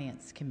and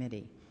Finance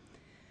Committee.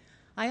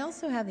 I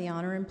also have the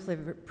honor and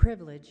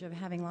privilege of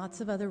having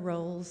lots of other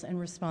roles and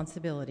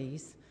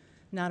responsibilities,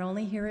 not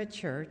only here at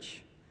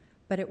church,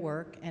 but at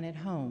work and at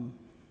home.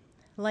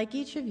 Like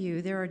each of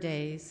you, there are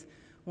days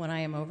when I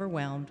am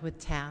overwhelmed with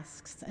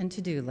tasks and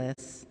to-do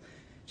lists,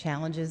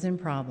 challenges and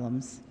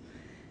problems.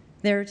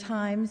 There are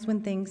times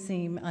when things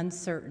seem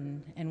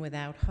uncertain and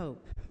without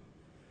hope.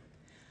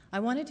 I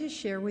wanted to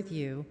share with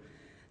you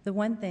the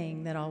one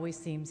thing that always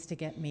seems to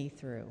get me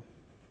through: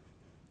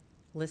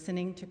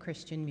 listening to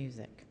Christian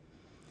music.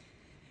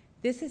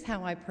 This is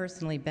how I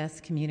personally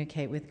best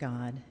communicate with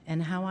God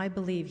and how I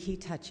believe He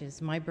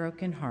touches my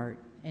broken heart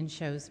and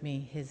shows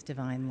me His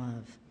divine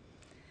love.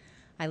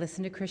 I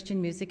listen to Christian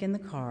music in the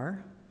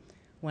car,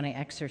 when I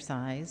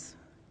exercise,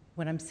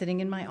 when I'm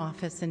sitting in my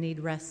office and need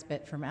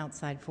respite from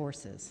outside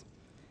forces.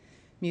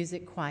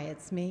 Music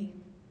quiets me,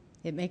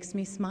 it makes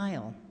me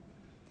smile,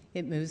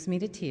 it moves me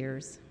to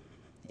tears,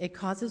 it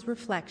causes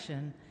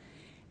reflection,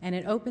 and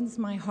it opens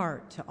my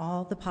heart to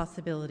all the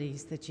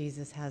possibilities that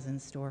Jesus has in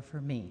store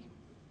for me.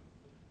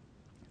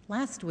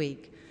 Last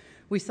week,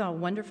 we saw a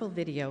wonderful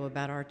video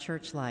about our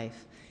church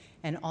life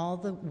and all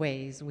the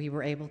ways we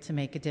were able to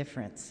make a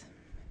difference.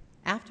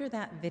 After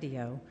that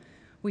video,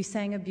 we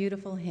sang a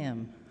beautiful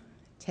hymn,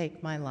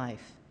 "Take My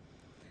Life."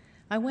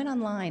 I went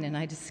online and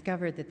I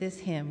discovered that this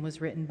hymn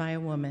was written by a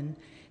woman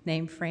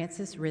named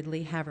Frances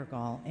Ridley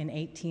Havergal in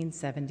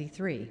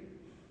 1873.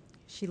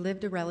 She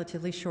lived a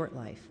relatively short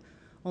life,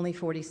 only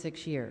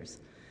 46 years,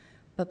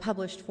 but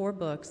published 4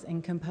 books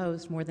and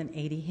composed more than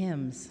 80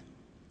 hymns.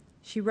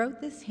 She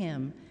wrote this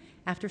hymn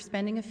after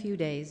spending a few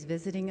days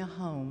visiting a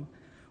home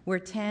where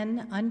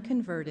 10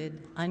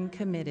 unconverted,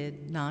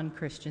 uncommitted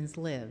non-Christians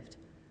lived.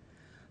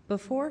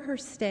 Before her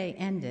stay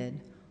ended,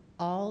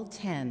 all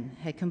 10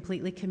 had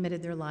completely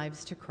committed their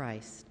lives to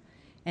Christ,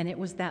 and it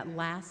was that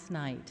last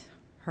night,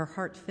 her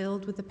heart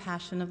filled with the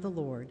passion of the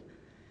Lord,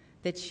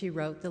 that she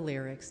wrote the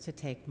lyrics to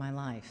 "Take My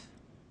Life."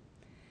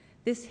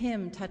 This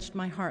hymn touched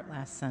my heart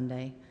last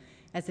Sunday,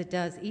 as it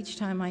does each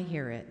time I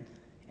hear it,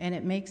 and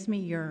it makes me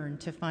yearn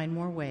to find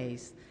more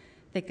ways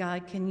that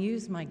God can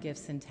use my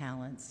gifts and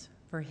talents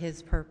for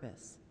His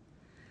purpose.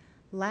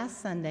 Last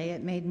Sunday,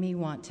 it made me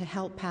want to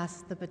help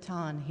pass the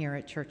baton here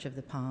at Church of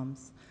the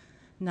Palms,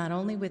 not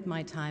only with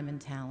my time and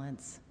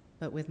talents,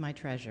 but with my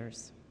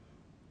treasures.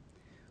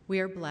 We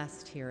are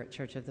blessed here at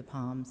Church of the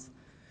Palms.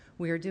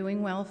 We are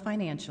doing well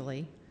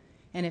financially,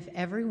 and if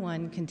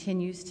everyone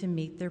continues to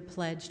meet their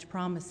pledged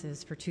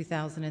promises for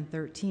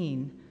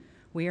 2013,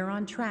 we are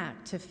on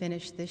track to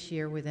finish this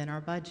year within our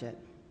budget.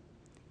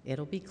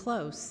 It'll be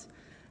close,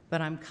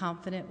 but I'm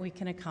confident we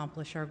can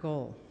accomplish our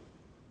goal.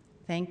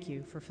 Thank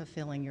you for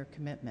fulfilling your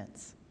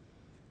commitments.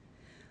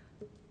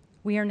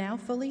 We are now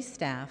fully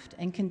staffed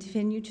and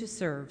continue to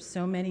serve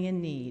so many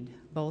in need,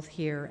 both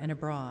here and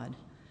abroad.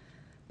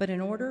 But in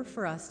order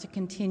for us to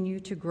continue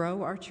to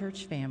grow our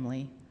church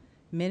family,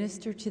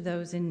 minister to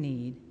those in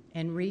need,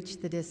 and reach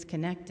the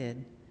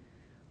disconnected,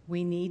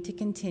 we need to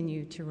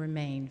continue to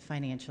remain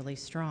financially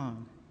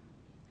strong.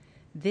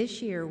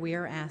 This year, we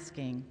are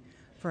asking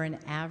for an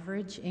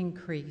average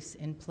increase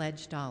in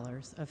pledged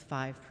dollars of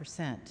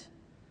 5%.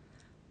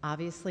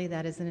 Obviously,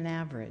 that isn't an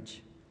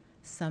average.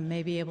 Some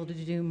may be able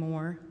to do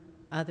more,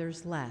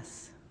 others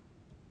less.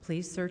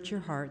 Please search your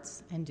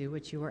hearts and do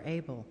what you are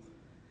able.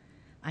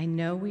 I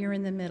know we are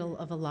in the middle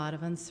of a lot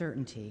of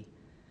uncertainty,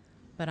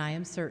 but I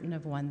am certain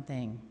of one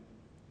thing,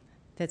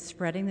 that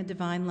spreading the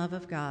divine love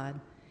of God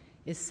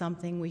is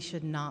something we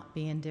should not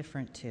be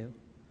indifferent to.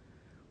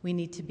 We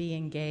need to be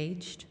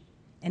engaged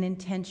and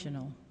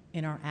intentional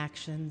in our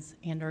actions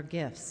and our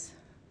gifts.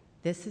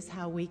 This is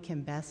how we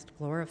can best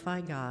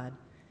glorify God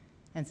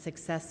and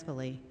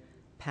successfully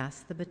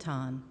pass the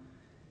baton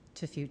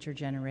to future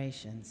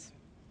generations.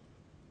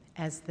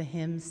 As the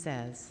hymn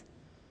says,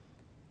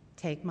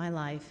 "Take my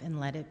life and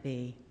let it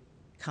be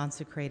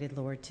consecrated,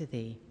 Lord, to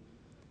Thee.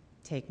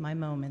 Take my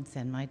moments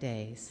and my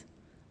days,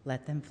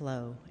 let them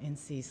flow in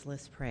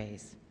ceaseless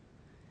praise.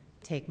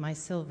 Take my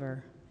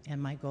silver and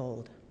my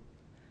gold,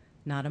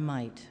 not a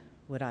mite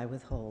would I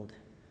withhold.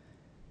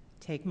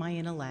 Take my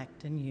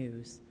intellect and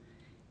use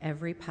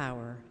every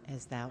power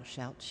as Thou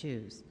shalt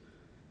choose.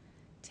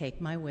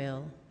 Take my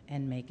will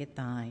and make it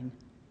Thine,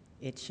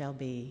 it shall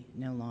be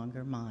no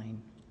longer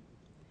mine.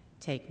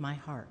 Take my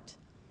heart,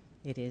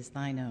 it is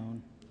Thine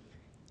own,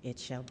 it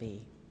shall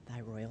be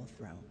Thy royal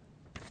throne."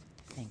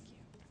 Thank you.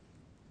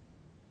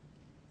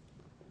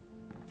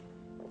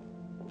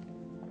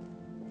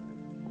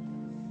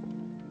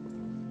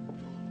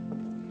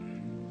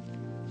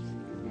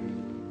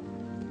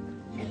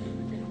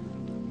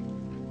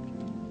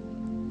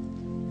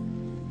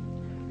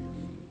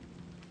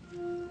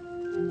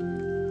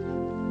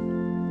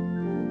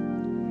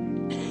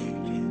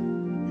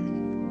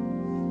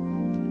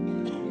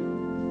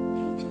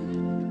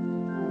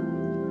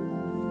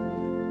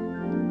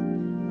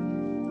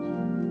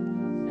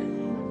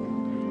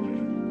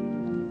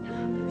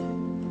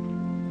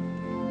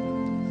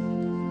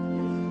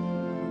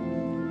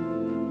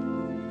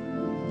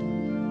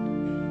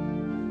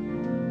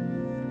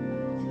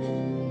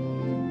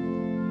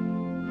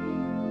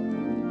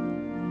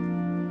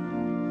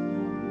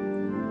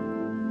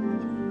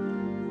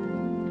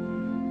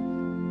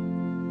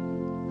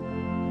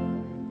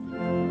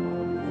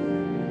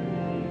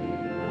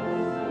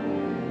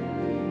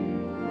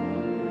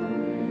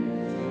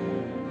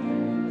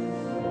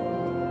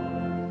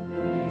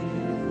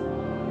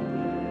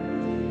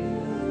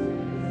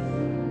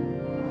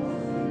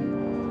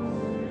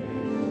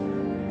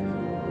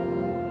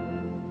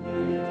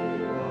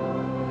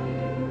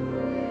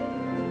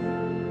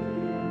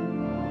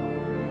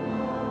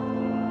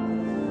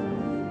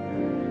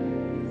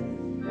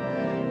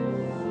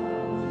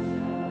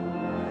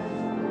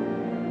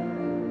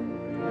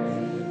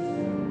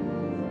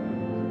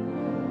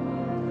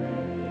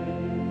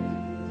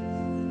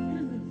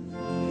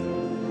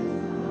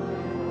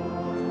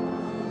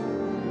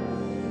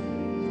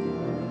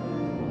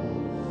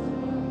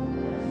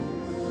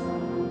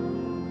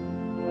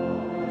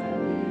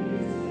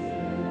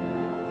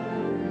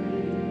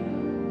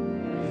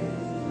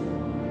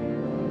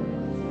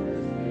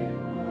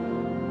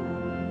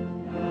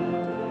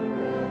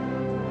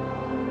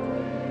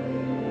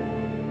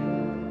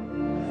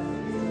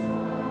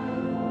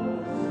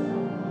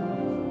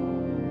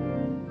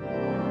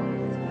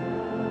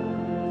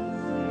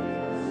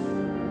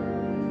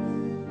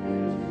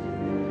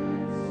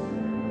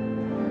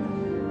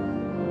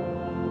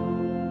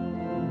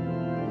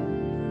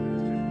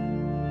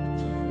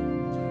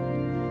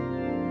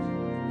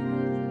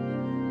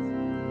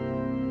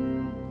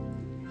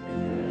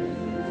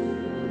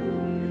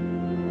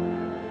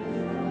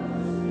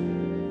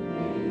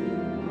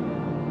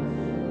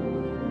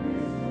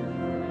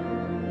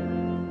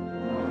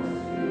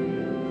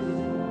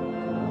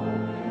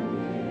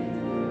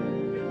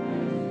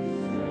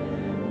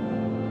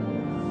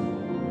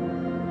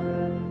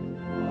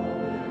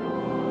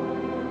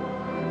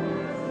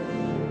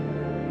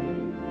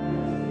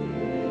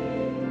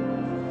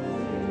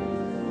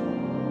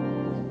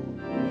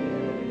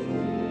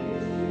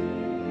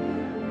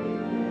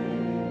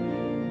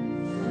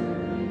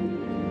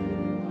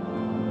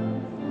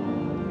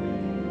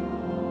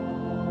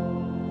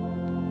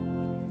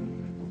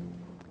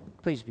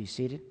 Please be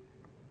seated.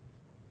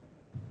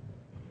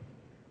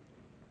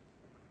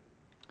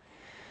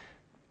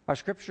 Our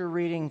scripture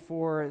reading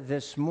for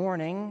this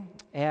morning,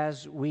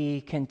 as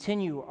we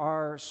continue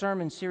our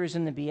sermon series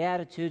in the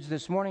Beatitudes,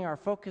 this morning our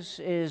focus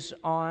is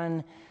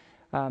on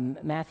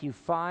Matthew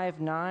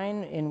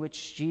 5:9, in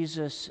which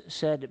Jesus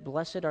said,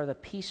 "Blessed are the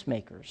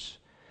peacemakers,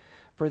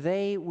 for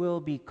they will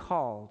be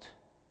called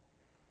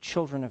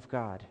children of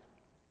God."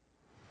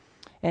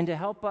 And to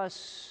help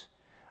us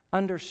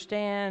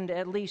understand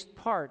at least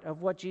part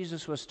of what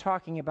Jesus was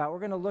talking about, we're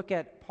going to look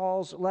at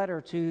Paul's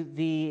letter to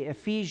the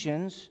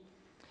Ephesians,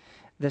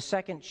 the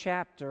 2nd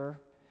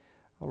chapter.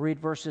 I'll read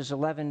verses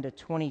 11 to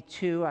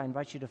 22. I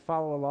invite you to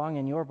follow along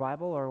in your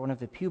Bible or one of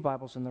the pew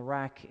Bibles in the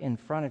rack in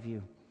front of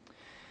you.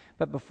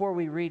 But before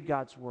we read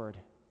God's Word,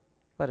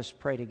 let us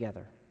pray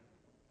together.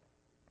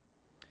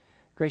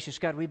 Gracious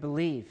God, we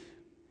believe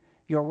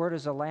your Word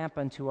is a lamp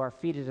unto our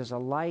feet, it is a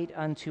light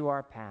unto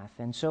our path.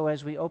 And so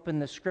as we open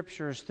the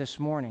Scriptures this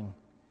morning,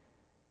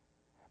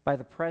 by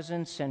the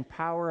presence and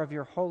power of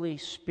your Holy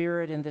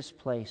Spirit in this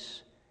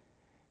place,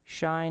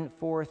 shine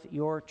forth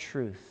your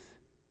truth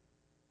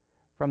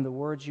from the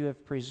words you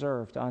have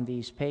preserved on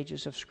these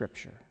pages of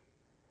Scripture.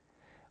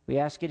 We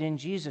ask it in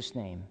Jesus'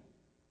 name,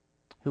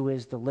 who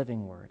is the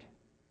living Word.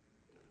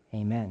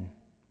 Amen.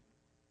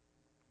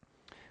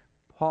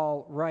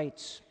 Paul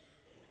writes,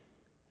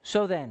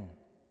 "So then,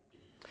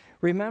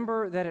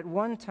 remember that at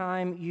one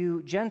time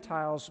you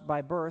Gentiles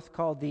by birth,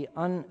 called the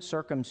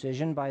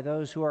uncircumcision by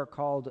those who are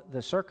called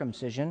the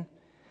circumcision,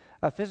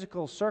 a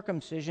physical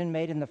circumcision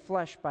made in the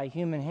flesh by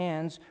human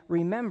hands,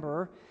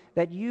 remember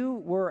that you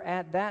were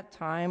at that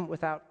time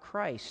without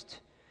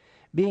Christ,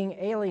 being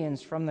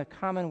aliens from the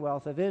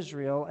commonwealth of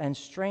Israel and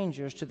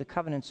strangers to the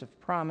covenants of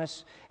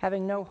promise,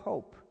 having no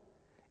hope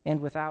and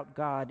without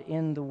God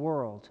in the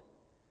world.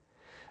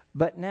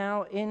 But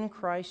now in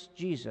Christ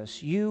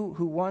Jesus, you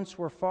who once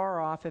were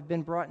far off have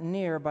been brought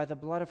near by the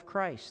blood of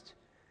Christ,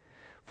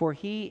 for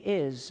he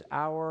is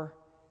our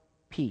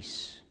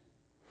peace.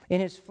 In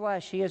his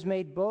flesh, he has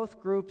made both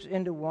groups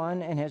into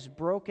one and has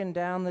broken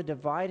down the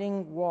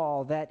dividing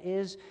wall that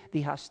is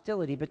the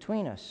hostility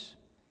between us.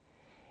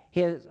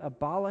 He has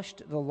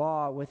abolished the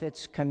law with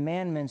its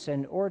commandments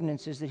and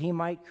ordinances that he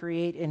might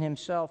create in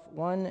himself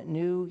one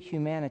new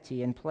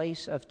humanity in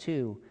place of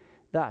two,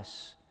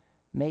 thus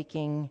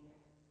making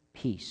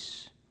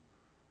peace,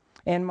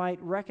 and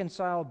might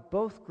reconcile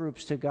both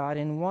groups to God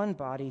in one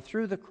body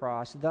through the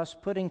cross, thus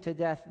putting to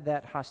death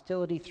that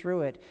hostility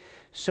through it.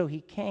 So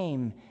he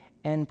came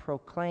and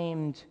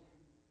proclaimed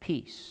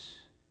peace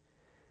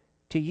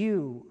to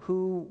you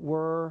who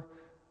were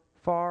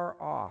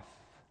far off,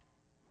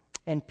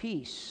 and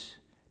peace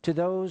to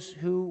those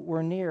who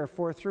were near,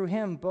 for through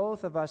him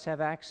both of us have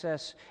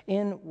access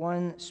in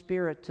one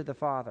Spirit to the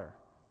Father.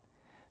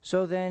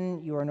 So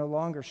then you are no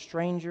longer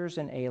strangers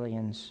and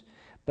aliens,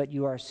 but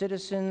you are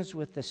citizens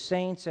with the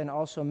saints and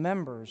also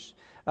members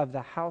of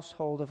the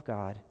household of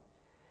God,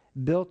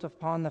 built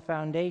upon the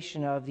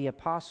foundation of the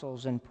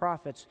apostles and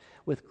prophets,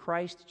 with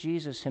Christ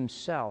Jesus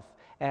himself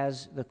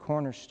as the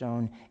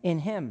cornerstone. In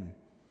him,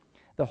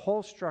 the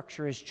whole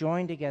structure is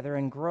joined together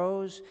and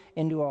grows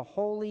into a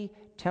holy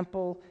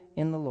temple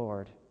in the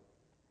Lord,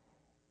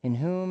 in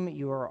whom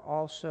you are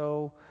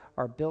also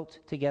built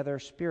together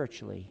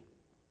spiritually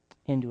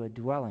into a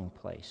dwelling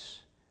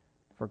place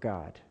for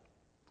God."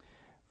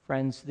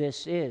 Friends,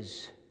 this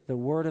is the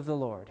word of the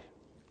Lord.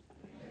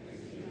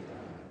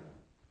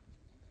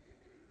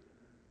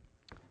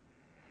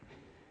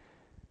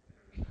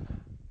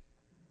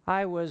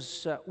 I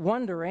was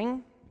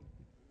wondering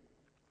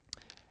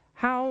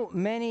how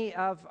many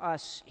of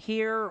us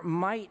here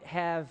might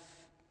have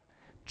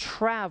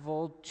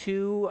traveled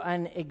to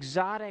an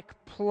exotic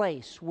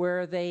place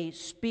where the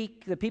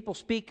people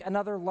speak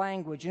another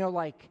language,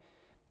 like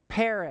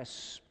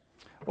Paris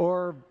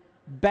or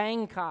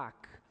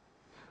Bangkok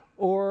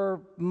or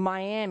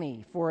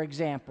Miami, for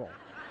example.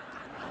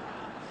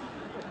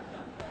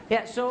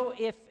 Yeah, so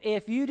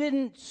if you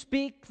didn't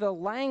speak the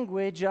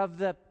language of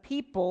the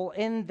people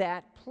in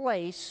that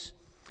place,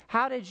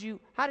 how did you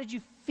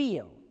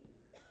feel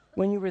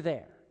when you were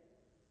there?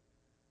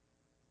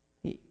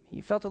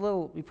 You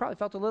probably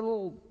felt a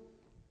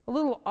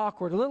little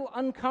awkward, a little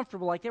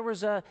uncomfortable, like there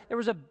was a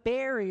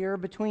barrier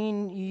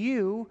between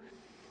you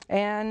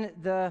and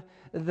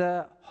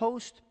the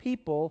host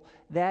people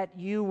that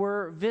you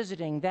were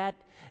visiting.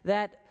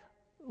 That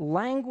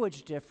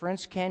language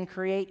difference can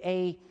create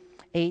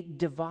a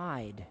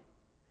divide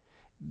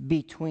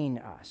between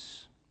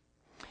us.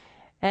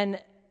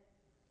 And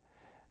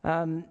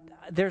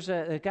there's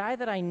a guy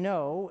that I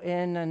know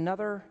in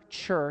another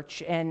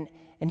church, and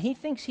he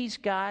thinks he's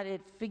got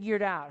it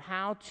figured out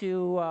how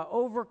to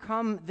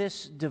overcome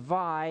this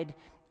divide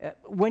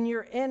when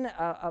you're in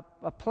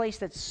a place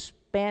that's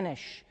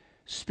Spanish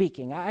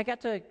speaking. I got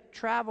to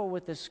travel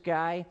with this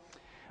guy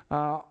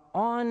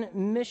on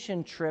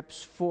mission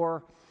trips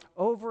for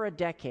over a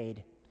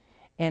decade,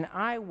 and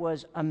I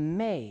was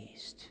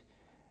amazed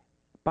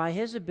by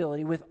his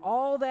ability, with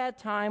all that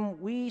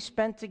time we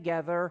spent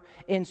together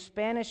in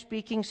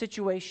Spanish-speaking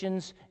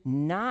situations,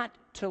 not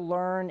to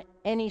learn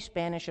any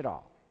Spanish at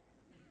all.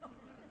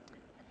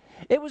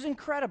 It was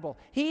incredible.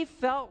 He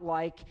felt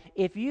like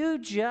if you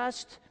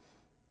just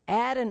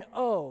add an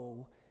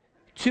O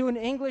to an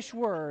English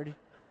word,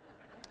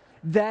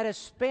 that a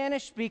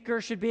Spanish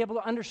speaker should be able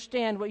to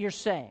understand what you're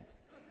saying.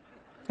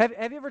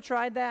 Have you ever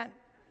tried that?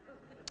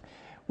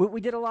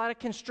 We did a lot of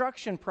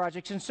construction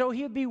projects, and so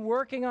he would be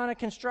working on a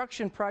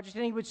construction project,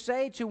 and he would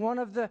say to one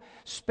of the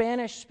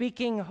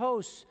Spanish-speaking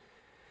hosts,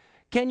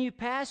 "Can you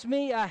pass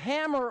me a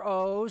hammer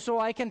O so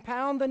I can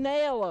pound the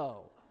nail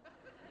O?"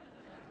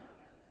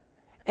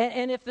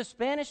 And if the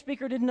Spanish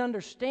speaker didn't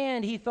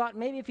understand, he thought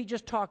maybe if he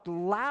just talked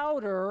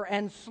louder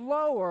and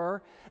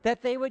slower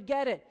that they would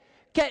get it.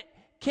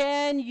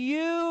 Can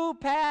you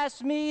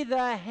pass me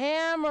the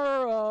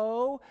hammer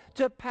O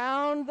to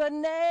pound the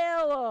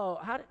nail O?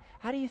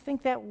 How do you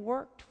think that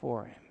worked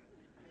for him?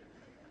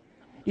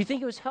 Do you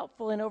think it was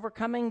helpful in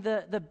overcoming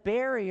the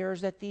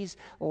barriers that these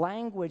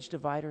language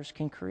dividers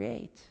can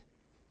create?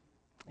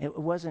 It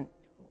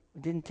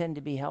didn't tend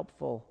to be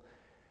helpful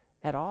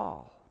at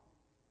all.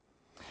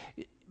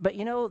 But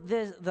you know,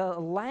 the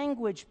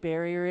language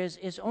barrier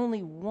is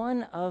only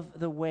one of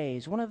the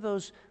ways, one of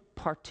those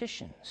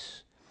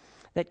partitions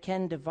that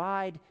can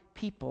divide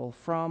people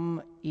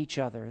from each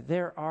other.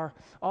 There are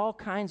all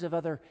kinds of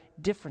other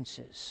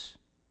differences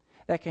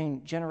that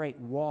can generate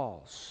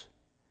walls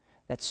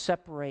that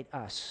separate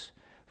us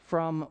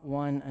from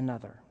one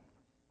another.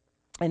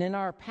 And in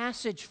our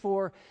passage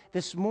for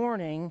this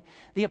morning,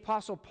 the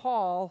Apostle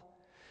Paul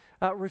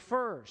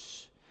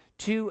refers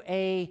to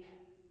a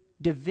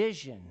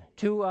division,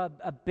 to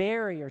a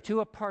barrier,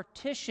 to a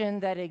partition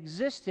that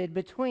existed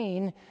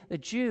between the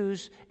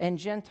Jews and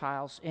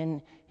Gentiles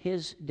in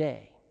his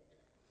day.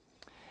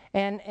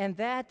 And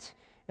that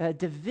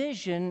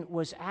division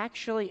was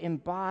actually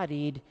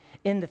embodied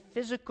in the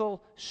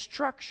physical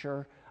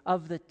structure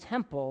of the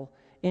temple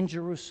in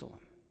Jerusalem.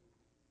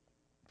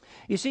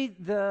 You see,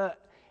 the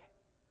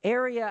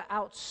area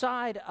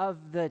outside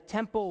of the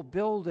temple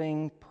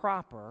building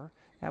proper,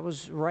 that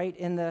was right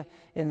in the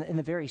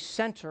very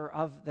center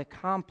of the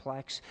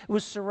complex,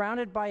 was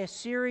surrounded by a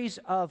series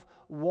of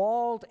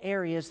walled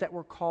areas that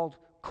were called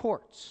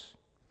courts.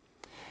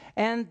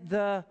 And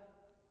the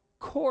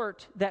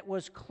court that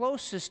was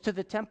closest to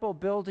the temple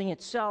building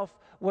itself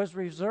was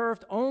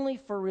reserved only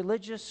for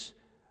religious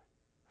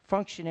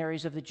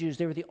functionaries of the Jews.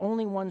 They were the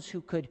only ones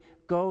who could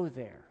go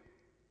there.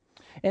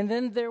 And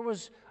then there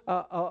was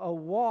a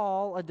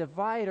wall, a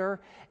divider,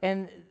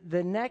 and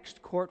the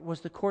next court was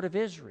the court of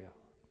Israel.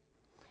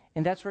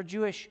 And that's where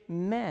Jewish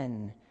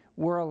men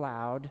were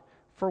allowed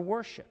for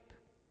worship.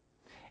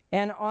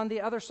 And on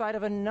the other side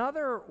of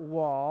another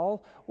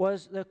wall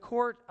was the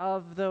court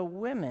of the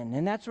women,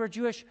 and that's where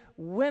Jewish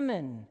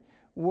women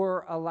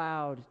were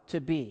allowed to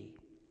be.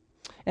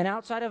 And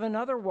outside of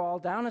another wall,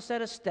 down a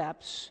set of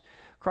steps,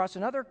 across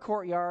another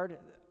courtyard,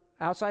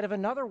 outside of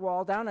another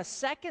wall, down a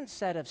second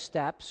set of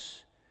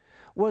steps,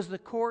 was the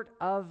court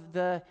of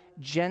the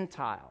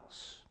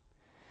Gentiles.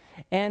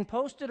 And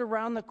posted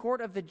around the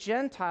court of the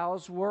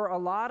Gentiles were a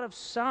lot of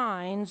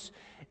signs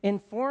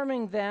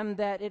informing them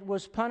that it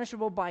was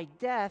punishable by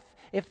death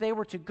if they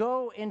were to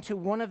go into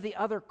one of the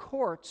other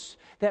courts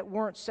that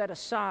weren't set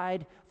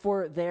aside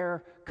for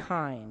their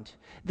kind.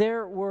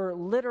 There were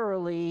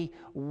literally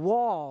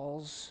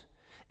walls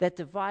that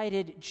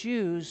divided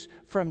Jews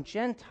from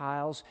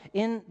Gentiles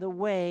in the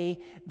way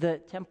the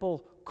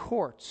temple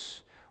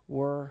courts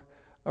were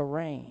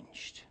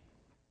arranged.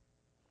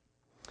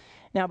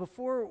 Now,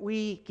 before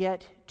we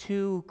get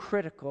too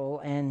critical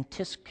and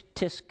tisk,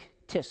 tisk,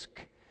 tisk,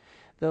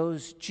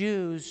 those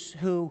Jews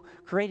who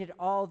created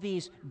all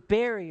these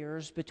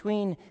barriers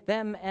between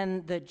them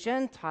and the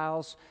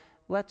Gentiles,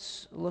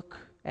 let's look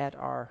at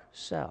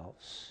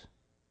ourselves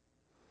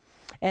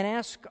and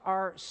ask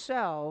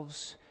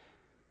ourselves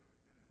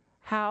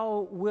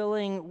how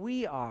willing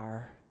we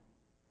are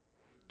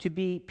to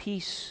be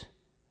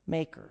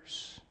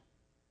peacemakers,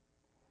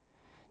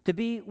 to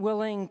be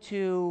willing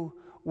to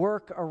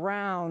work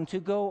around, to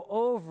go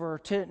over,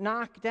 to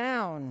knock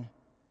down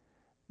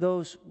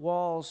those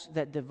walls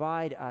that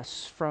divide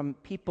us from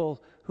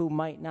people who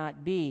might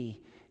not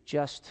be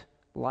just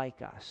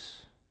like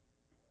us.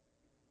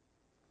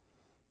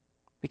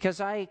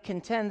 Because I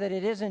contend that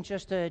it isn't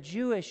just a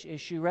Jewish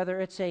issue, rather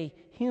it's a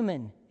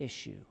human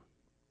issue.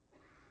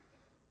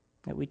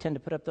 That we tend to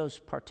put up those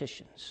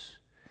partitions.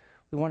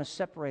 We want to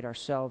separate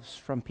ourselves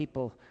from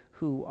people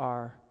who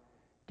are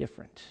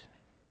different.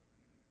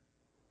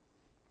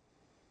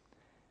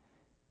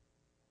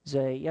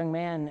 There's a young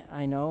man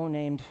I know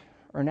named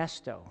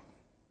Ernesto.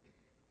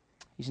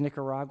 He's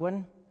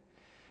Nicaraguan.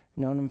 I've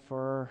known him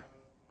for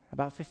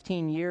about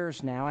 15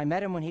 years now. I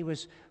met him when he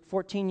was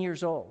 14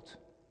 years old.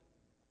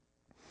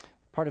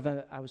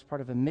 I was part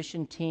of a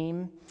mission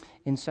team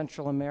in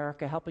Central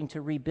America helping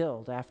to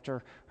rebuild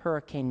after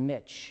Hurricane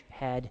Mitch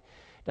had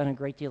done a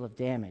great deal of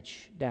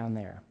damage down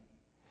there.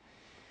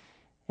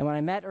 And when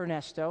I met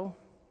Ernesto,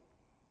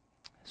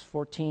 his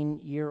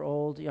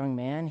 14-year-old young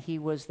man, he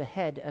was the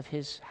head of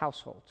his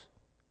household.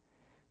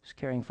 He was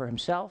caring for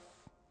himself,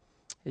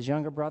 his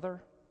younger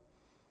brother,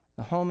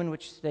 the home in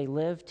which they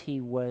lived.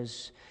 He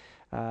was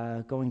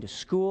going to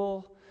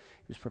school.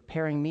 He was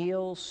preparing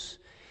meals.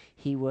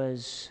 He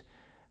was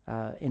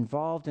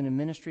involved in a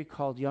ministry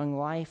called Young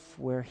Life,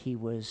 where he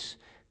was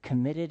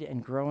committed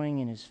and growing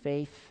in his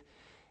faith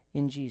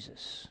in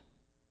Jesus.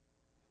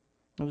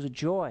 It was a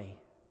joy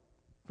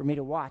for me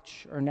to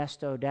watch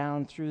Ernesto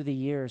down through the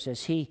years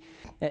as he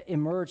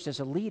emerged as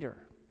a leader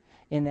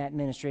in that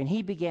ministry, and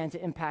he began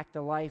to impact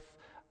the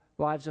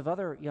lives of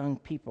other young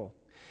people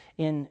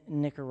in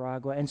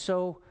Nicaragua. And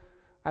so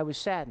I was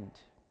saddened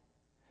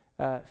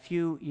a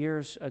few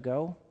years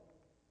ago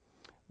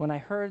when I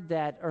heard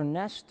that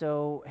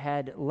Ernesto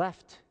had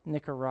left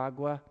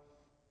Nicaragua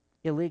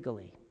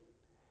illegally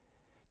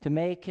to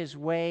make his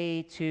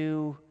way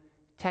to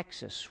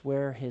Texas,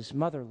 where his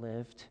mother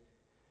lived,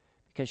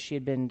 because she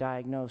had been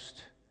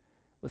diagnosed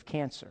with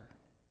cancer.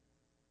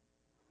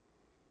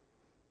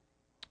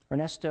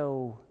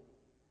 Ernesto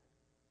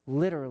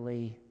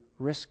literally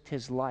risked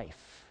his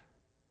life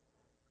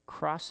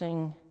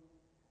crossing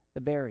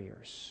the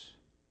barriers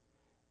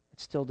that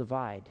still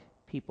divide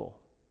people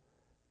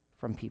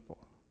from people.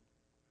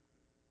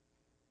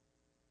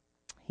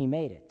 He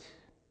made it,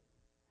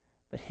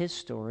 but his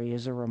story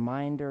is a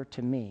reminder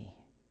to me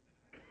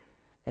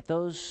that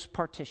those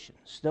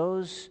partitions,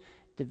 those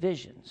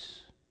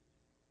divisions,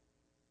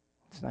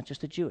 it's not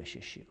just a Jewish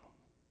issue.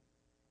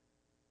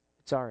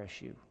 It's our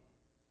issue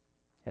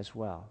as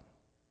well.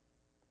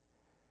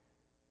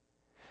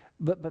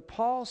 But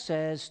Paul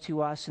says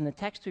to us in the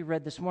text we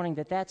read this morning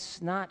that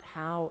that's not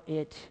how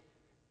it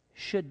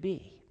should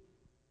be.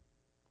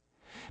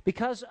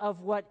 Because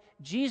of what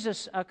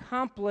Jesus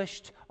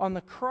accomplished on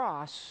the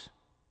cross,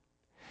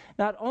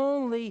 not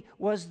only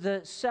was the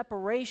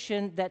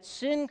separation that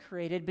sin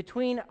created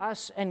between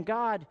us and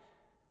God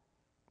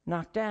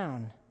knocked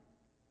down,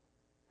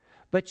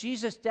 but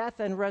Jesus' death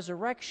and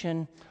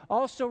resurrection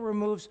also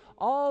removes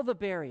all the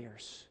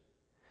barriers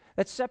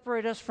that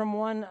separate us from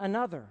one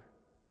another.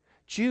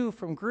 Jew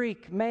from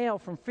Greek, male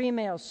from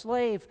female,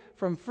 slave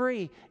from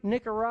free,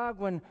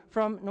 Nicaraguan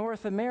from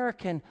North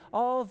American.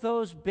 All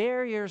those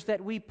barriers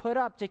that we put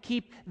up to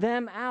keep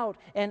them out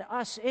and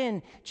us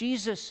in,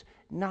 Jesus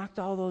knocked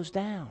all those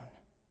down.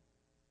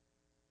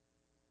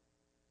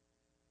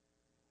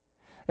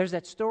 There's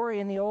that story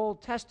in the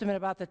Old Testament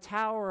about the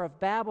Tower of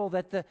Babel,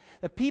 that the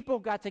people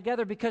got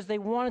together because they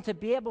wanted to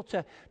be able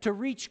to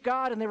reach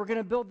God, and they were going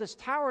to build this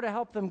tower to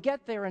help them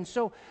get there. And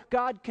so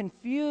God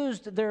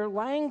confused their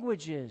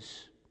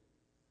languages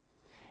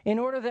in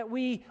order that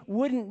we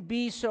wouldn't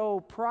be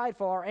so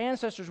prideful, our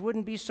ancestors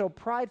wouldn't be so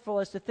prideful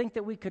as to think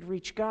that we could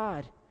reach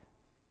God.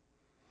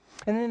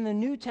 And then in the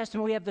New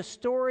Testament, we have the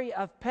story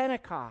of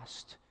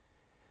Pentecost,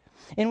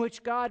 in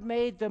which God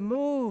made the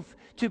move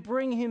to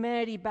bring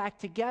humanity back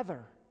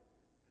together.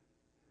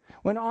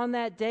 When on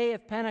that day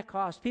of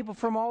Pentecost, people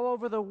from all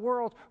over the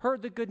world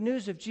heard the good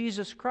news of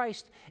Jesus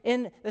Christ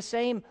in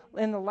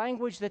the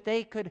language that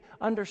they could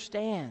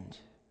understand.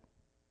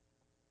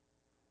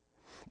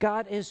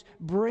 God is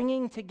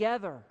bringing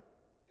together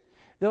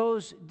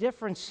those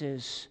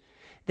differences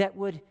that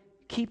would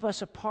keep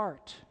us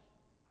apart.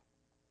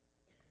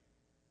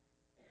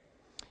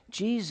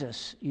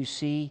 Jesus, you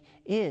see,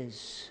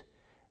 is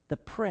the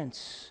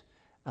Prince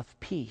of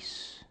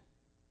Peace.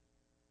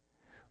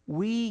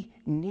 We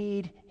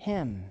need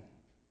Him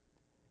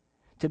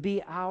to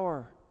be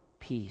our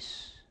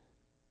peace,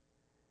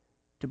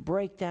 to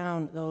break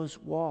down those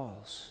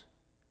walls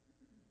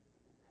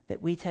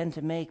that we tend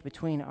to make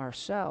between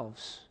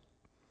ourselves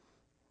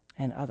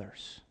and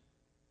others.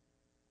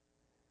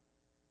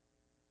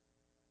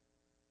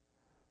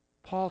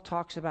 Paul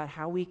talks about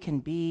how we can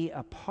be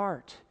a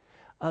part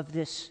of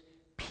this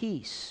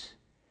peace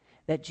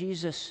that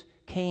Jesus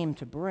came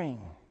to bring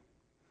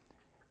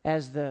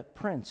as the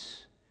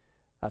Prince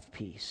of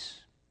Peace.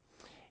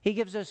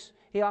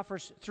 He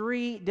offers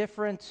three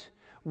different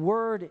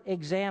word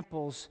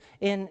examples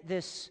in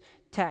this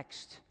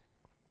text.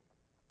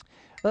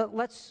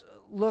 Let's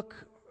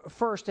look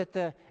first at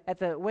the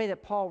way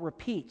that Paul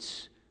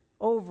repeats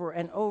over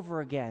and over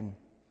again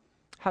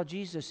how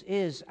Jesus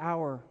is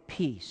our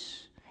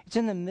peace. It's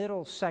in the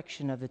middle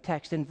section of the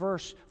text. In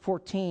verse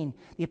 14,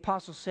 the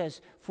apostle says,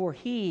 "For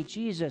he,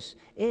 Jesus,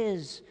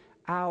 is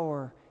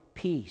our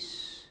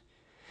peace."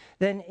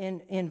 Then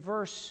in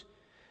verse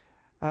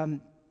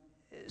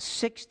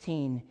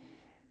 16,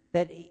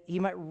 that he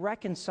might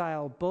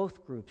reconcile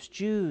both groups,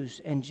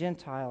 Jews and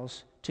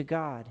Gentiles, to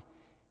God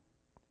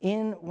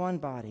in one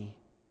body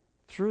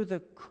through the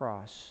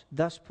cross,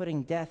 thus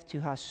putting death to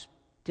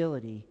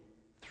hostility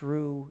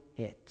through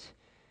it.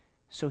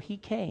 So he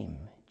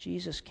came,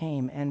 Jesus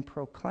came, and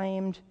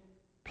proclaimed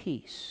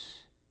peace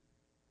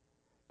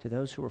to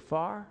those who were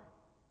far,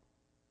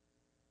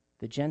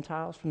 the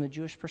Gentiles from the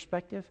Jewish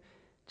perspective,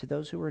 to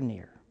those who were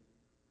near,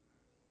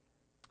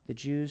 the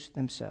Jews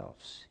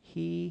themselves.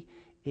 He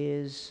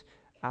is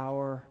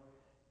our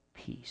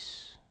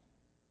peace.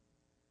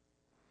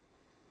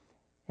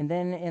 And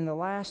then in the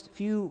last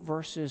few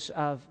verses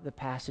of the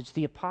passage,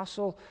 the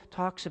apostle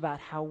talks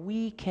about how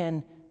we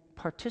can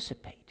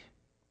participate.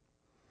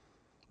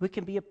 We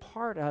can be a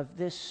part of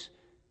this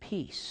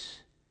peace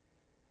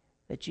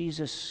that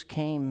Jesus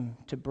came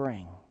to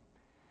bring.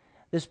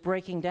 This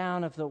breaking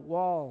down of the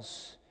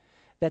walls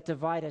that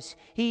divide us.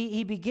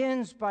 He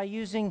begins by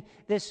using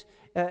this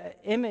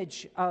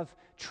image of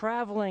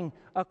traveling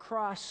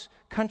across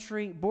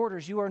country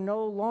borders. You are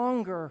no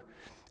longer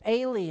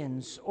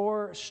aliens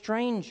or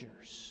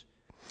strangers.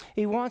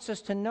 He wants us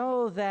to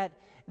know that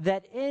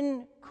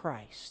in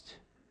Christ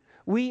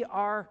we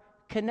are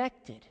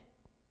connected.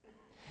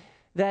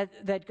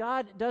 That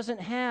God doesn't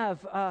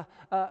have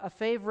a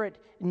favorite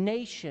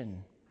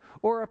nation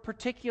or a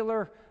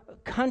particular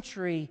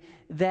country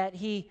that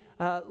He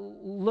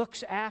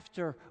looks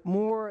after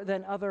more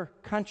than other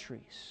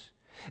countries.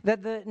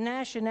 That the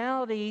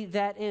nationality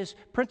that is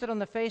printed on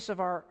the face of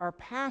our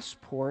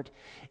passport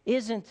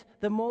isn't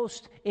the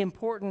most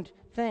important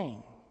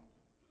thing.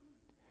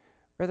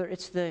 Rather,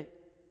 it's the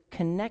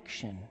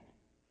connection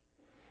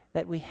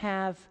that we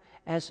have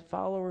as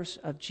followers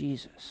of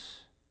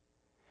Jesus.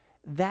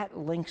 That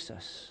links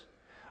us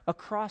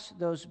across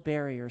those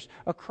barriers,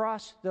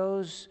 across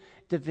those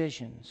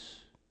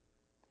divisions.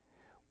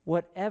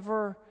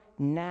 Whatever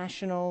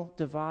national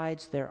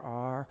divides there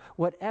are,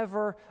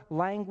 whatever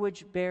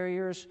language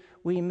barriers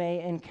we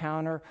may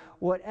encounter,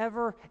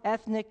 whatever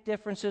ethnic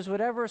differences,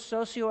 whatever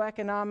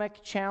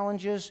socioeconomic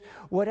challenges,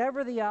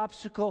 whatever the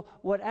obstacle,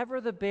 whatever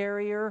the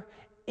barrier,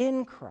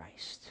 in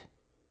Christ,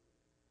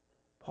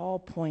 Paul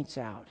points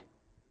out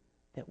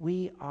that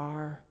we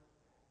are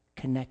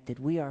connected.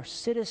 We are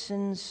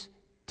citizens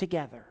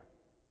together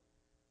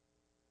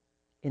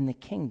in the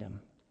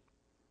kingdom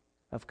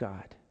of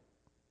God.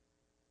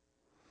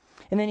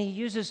 And then he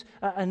uses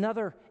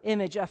another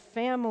image, a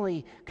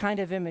family kind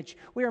of image.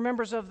 We are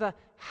members of the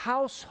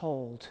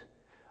household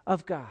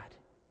of God.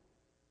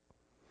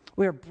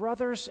 We are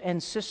brothers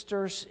and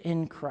sisters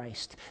in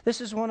Christ.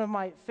 This is one of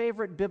my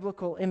favorite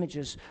biblical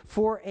images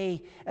for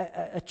a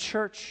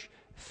church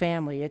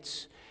family.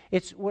 It's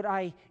what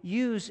I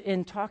use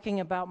in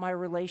talking about my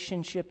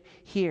relationship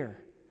here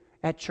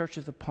at Church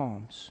of the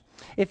Palms.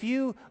 If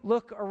you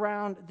look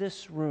around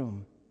this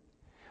room,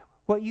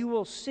 what you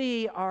will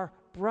see are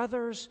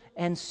brothers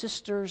and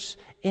sisters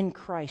in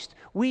Christ.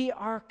 We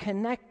are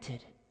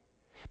connected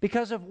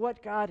because of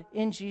what God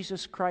in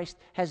Jesus Christ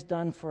has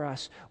done for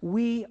us.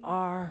 We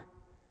are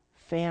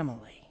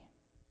family.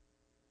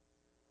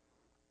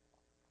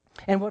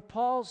 And what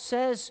Paul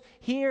says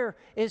here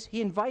is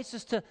he invites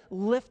us to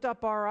lift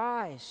up our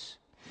eyes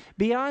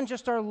beyond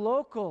just our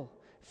local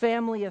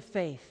family of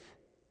faith,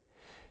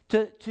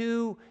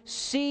 to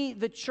see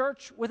the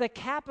church with a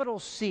capital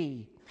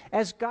C,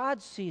 as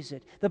God sees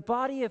it, the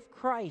body of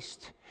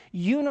Christ,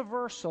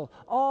 universal,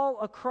 all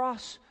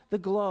across the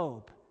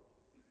globe.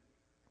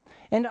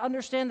 And to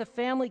understand the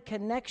family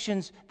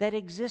connections that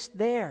exist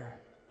there.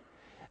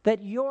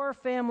 That your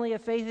family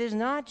of faith is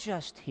not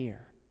just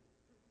here.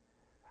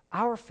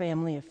 Our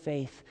family of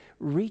faith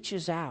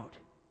reaches out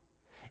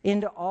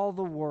into all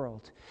the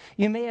world.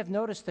 You may have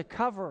noticed the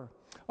cover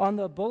on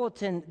the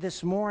bulletin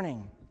this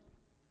morning.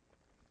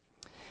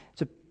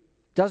 It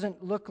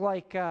doesn't look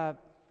like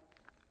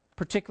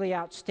particularly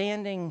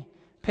outstanding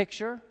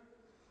picture.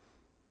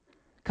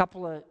 A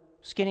couple of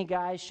skinny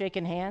guys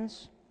shaking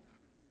hands.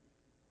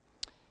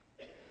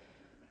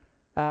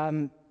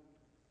 I'm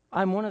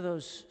one of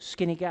those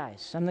skinny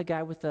guys. I'm the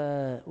guy with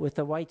the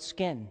white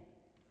skin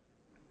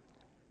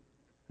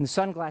and the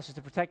sunglasses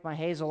to protect my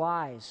hazel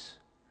eyes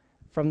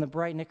from the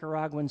bright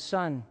Nicaraguan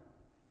sun.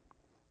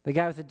 The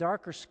guy with the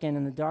darker skin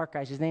and the dark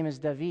eyes, his name is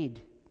David.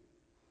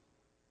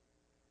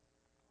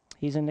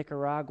 He's a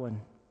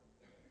Nicaraguan.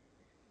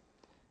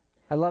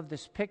 I love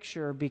this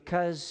picture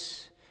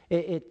because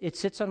it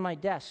sits on my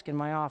desk in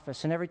my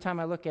office, and every time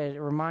I look at it,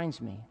 it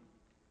reminds me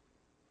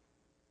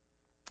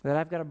that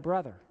I've got a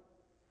brother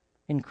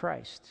in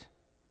Christ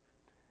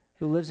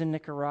who lives in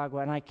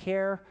Nicaragua, and I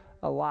care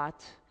a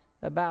lot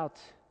about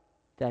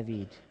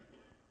David.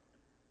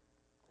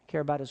 I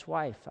care about his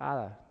wife,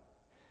 Ada,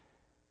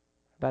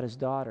 about his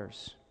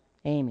daughters,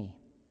 Amy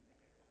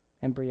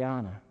and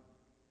Brianna.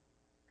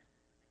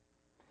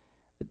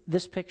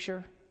 This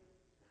picture,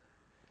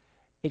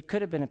 it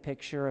could have been a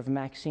picture of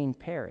Maxine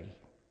Perry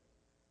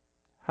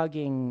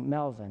hugging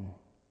Melvin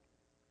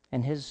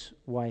and his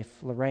wife,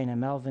 Lorena.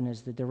 Melvin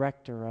is the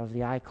director of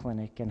the eye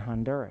clinic in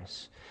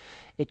Honduras.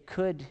 It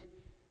could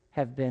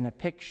have been a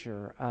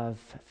picture of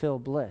Phil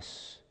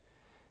Bliss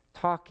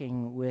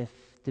talking with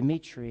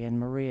Dmitry and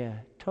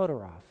Maria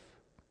Todorov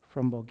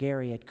from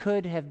Bulgaria. It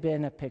could have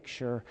been a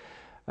picture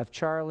of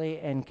Charlie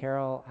and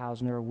Carol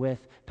Hausner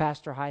with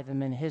Pastor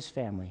Hytham and his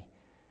family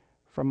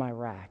from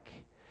Iraq.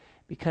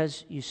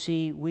 Because, you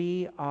see,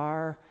 we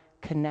are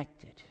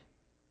connected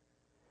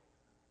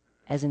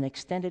as an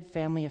extended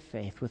family of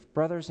faith with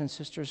brothers and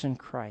sisters in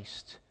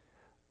Christ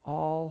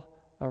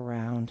all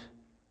around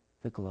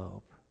the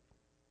globe.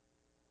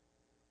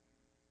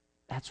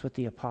 That's what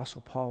the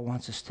Apostle Paul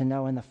wants us to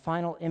know. And the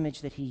final image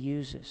that he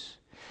uses,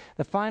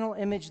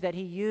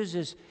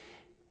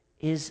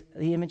 is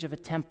the image of a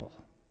temple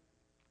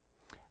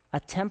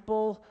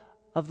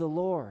of the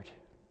Lord.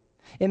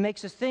 It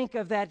makes us think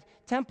of that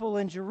temple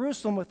in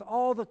Jerusalem with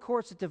all the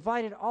courts that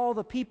divided all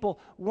the people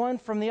one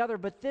from the other,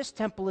 but this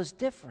temple is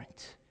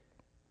different.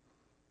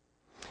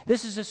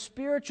 This is a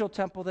spiritual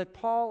temple that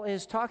Paul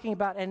is talking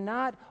about, and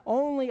not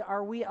only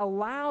are we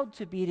allowed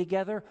to be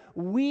together,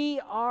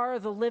 we are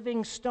the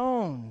living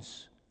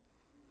stones,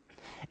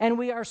 and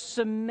we are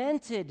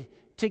cemented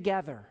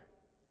together.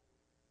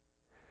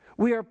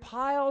 We are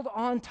piled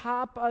on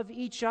top of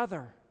each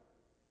other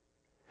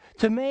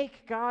to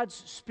make God's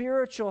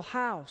spiritual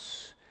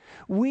house.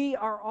 We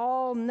are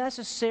all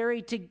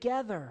necessary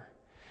together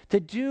to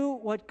do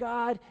what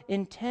God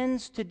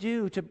intends to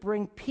do, to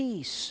bring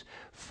peace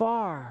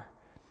far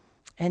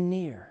and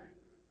near.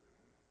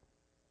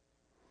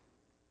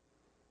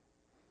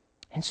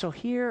 And so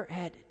here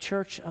at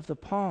Church of the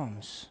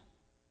Palms,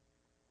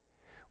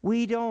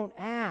 we don't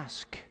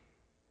ask,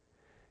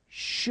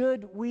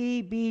 should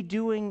we be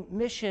doing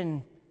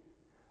mission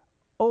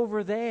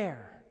over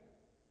there?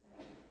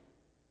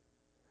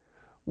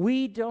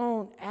 We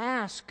don't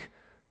ask,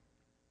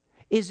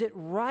 is it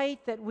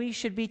right that we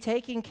should be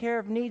taking care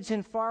of needs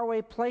in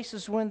faraway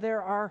places when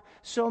there are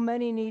so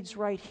many needs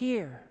right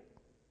here?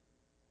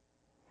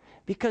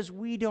 Because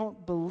we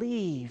don't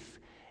believe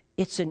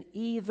it's an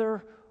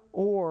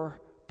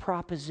either-or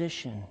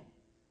proposition.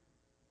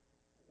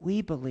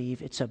 We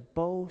believe it's a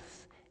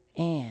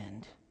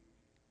both-and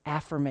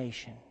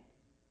affirmation.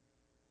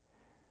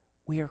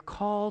 We are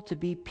called to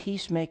be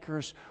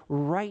peacemakers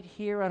right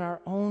here in our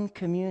own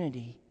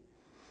community.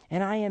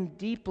 And I am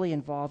deeply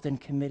involved and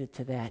committed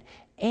to that.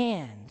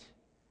 And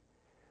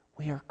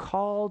we are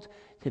called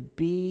to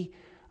be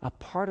a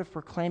part of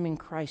proclaiming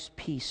Christ's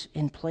peace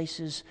in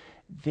places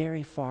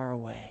very far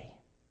away.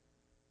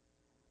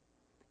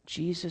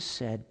 Jesus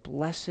said,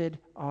 "Blessed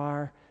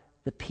are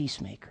the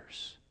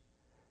peacemakers,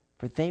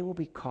 for they will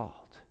be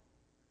called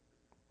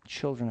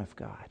children of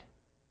God."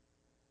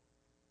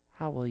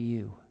 How will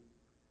you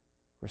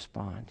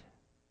respond?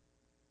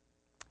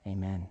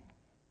 Amen.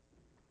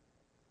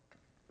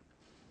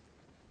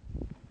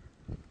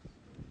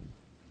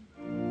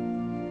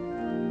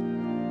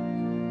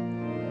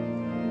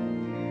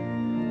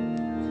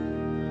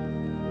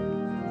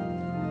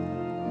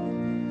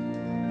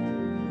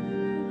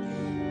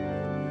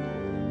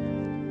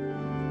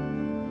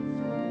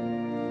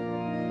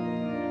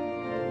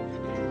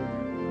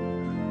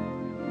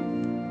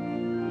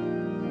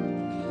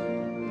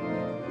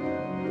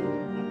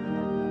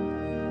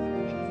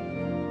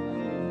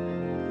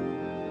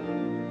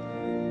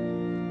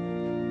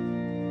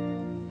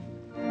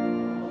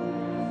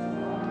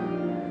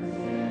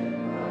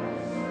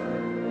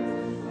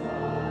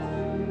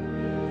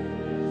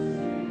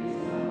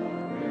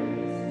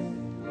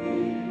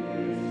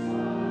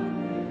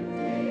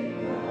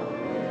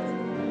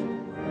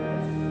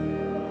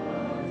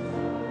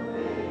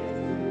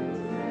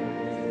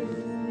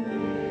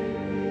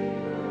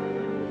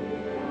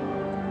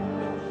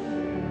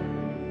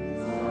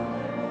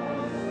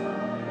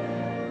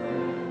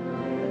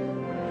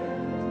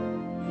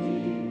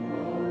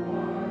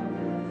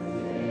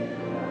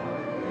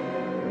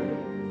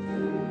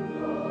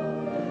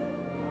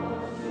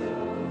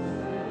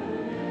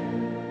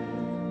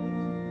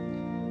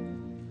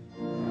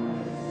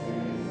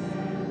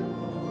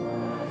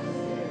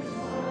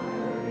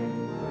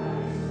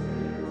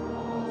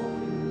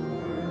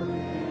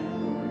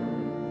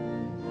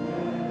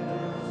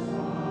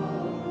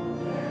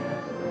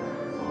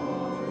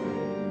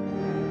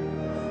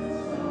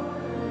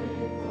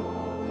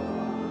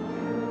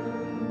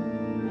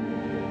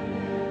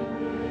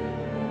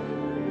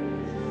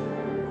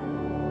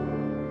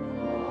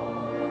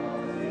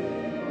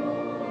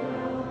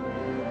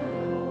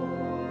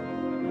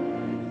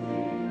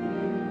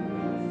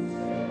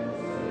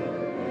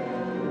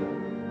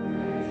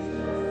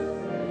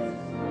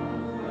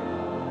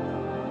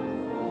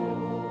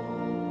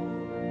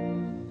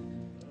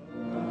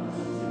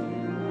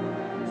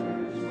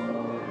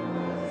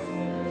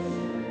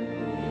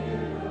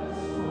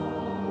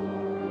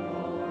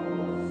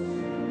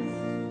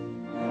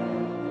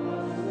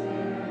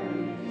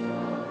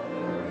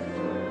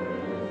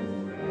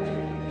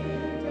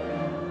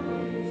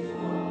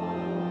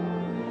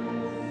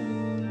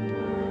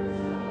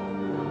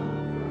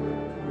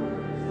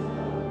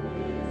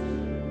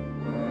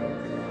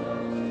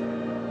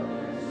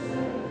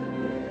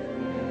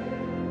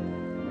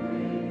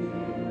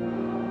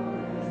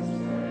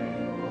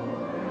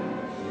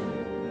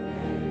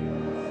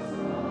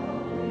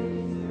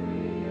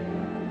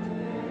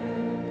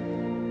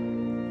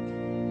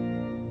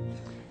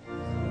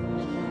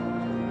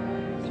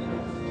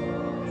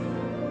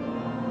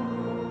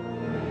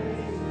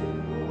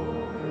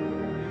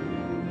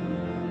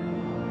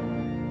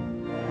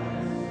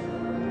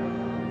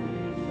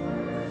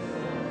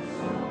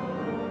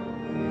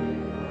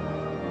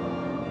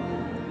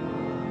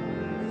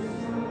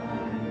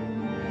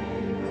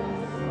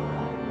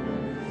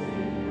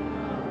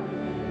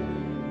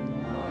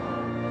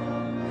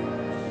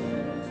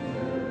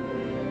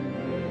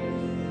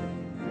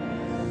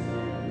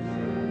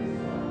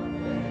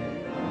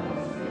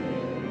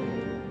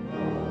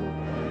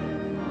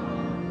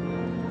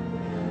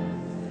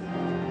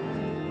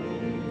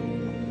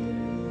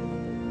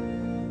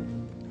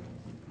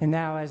 And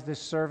now, as this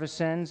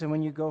service ends, and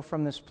when you go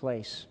from this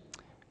place,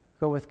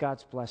 go with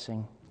God's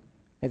blessing.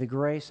 May the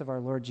grace of our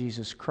Lord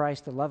Jesus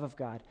Christ, the love of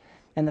God,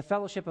 and the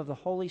fellowship of the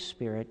Holy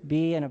Spirit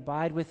be and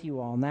abide with you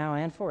all now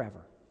and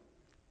forever.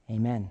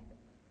 Amen.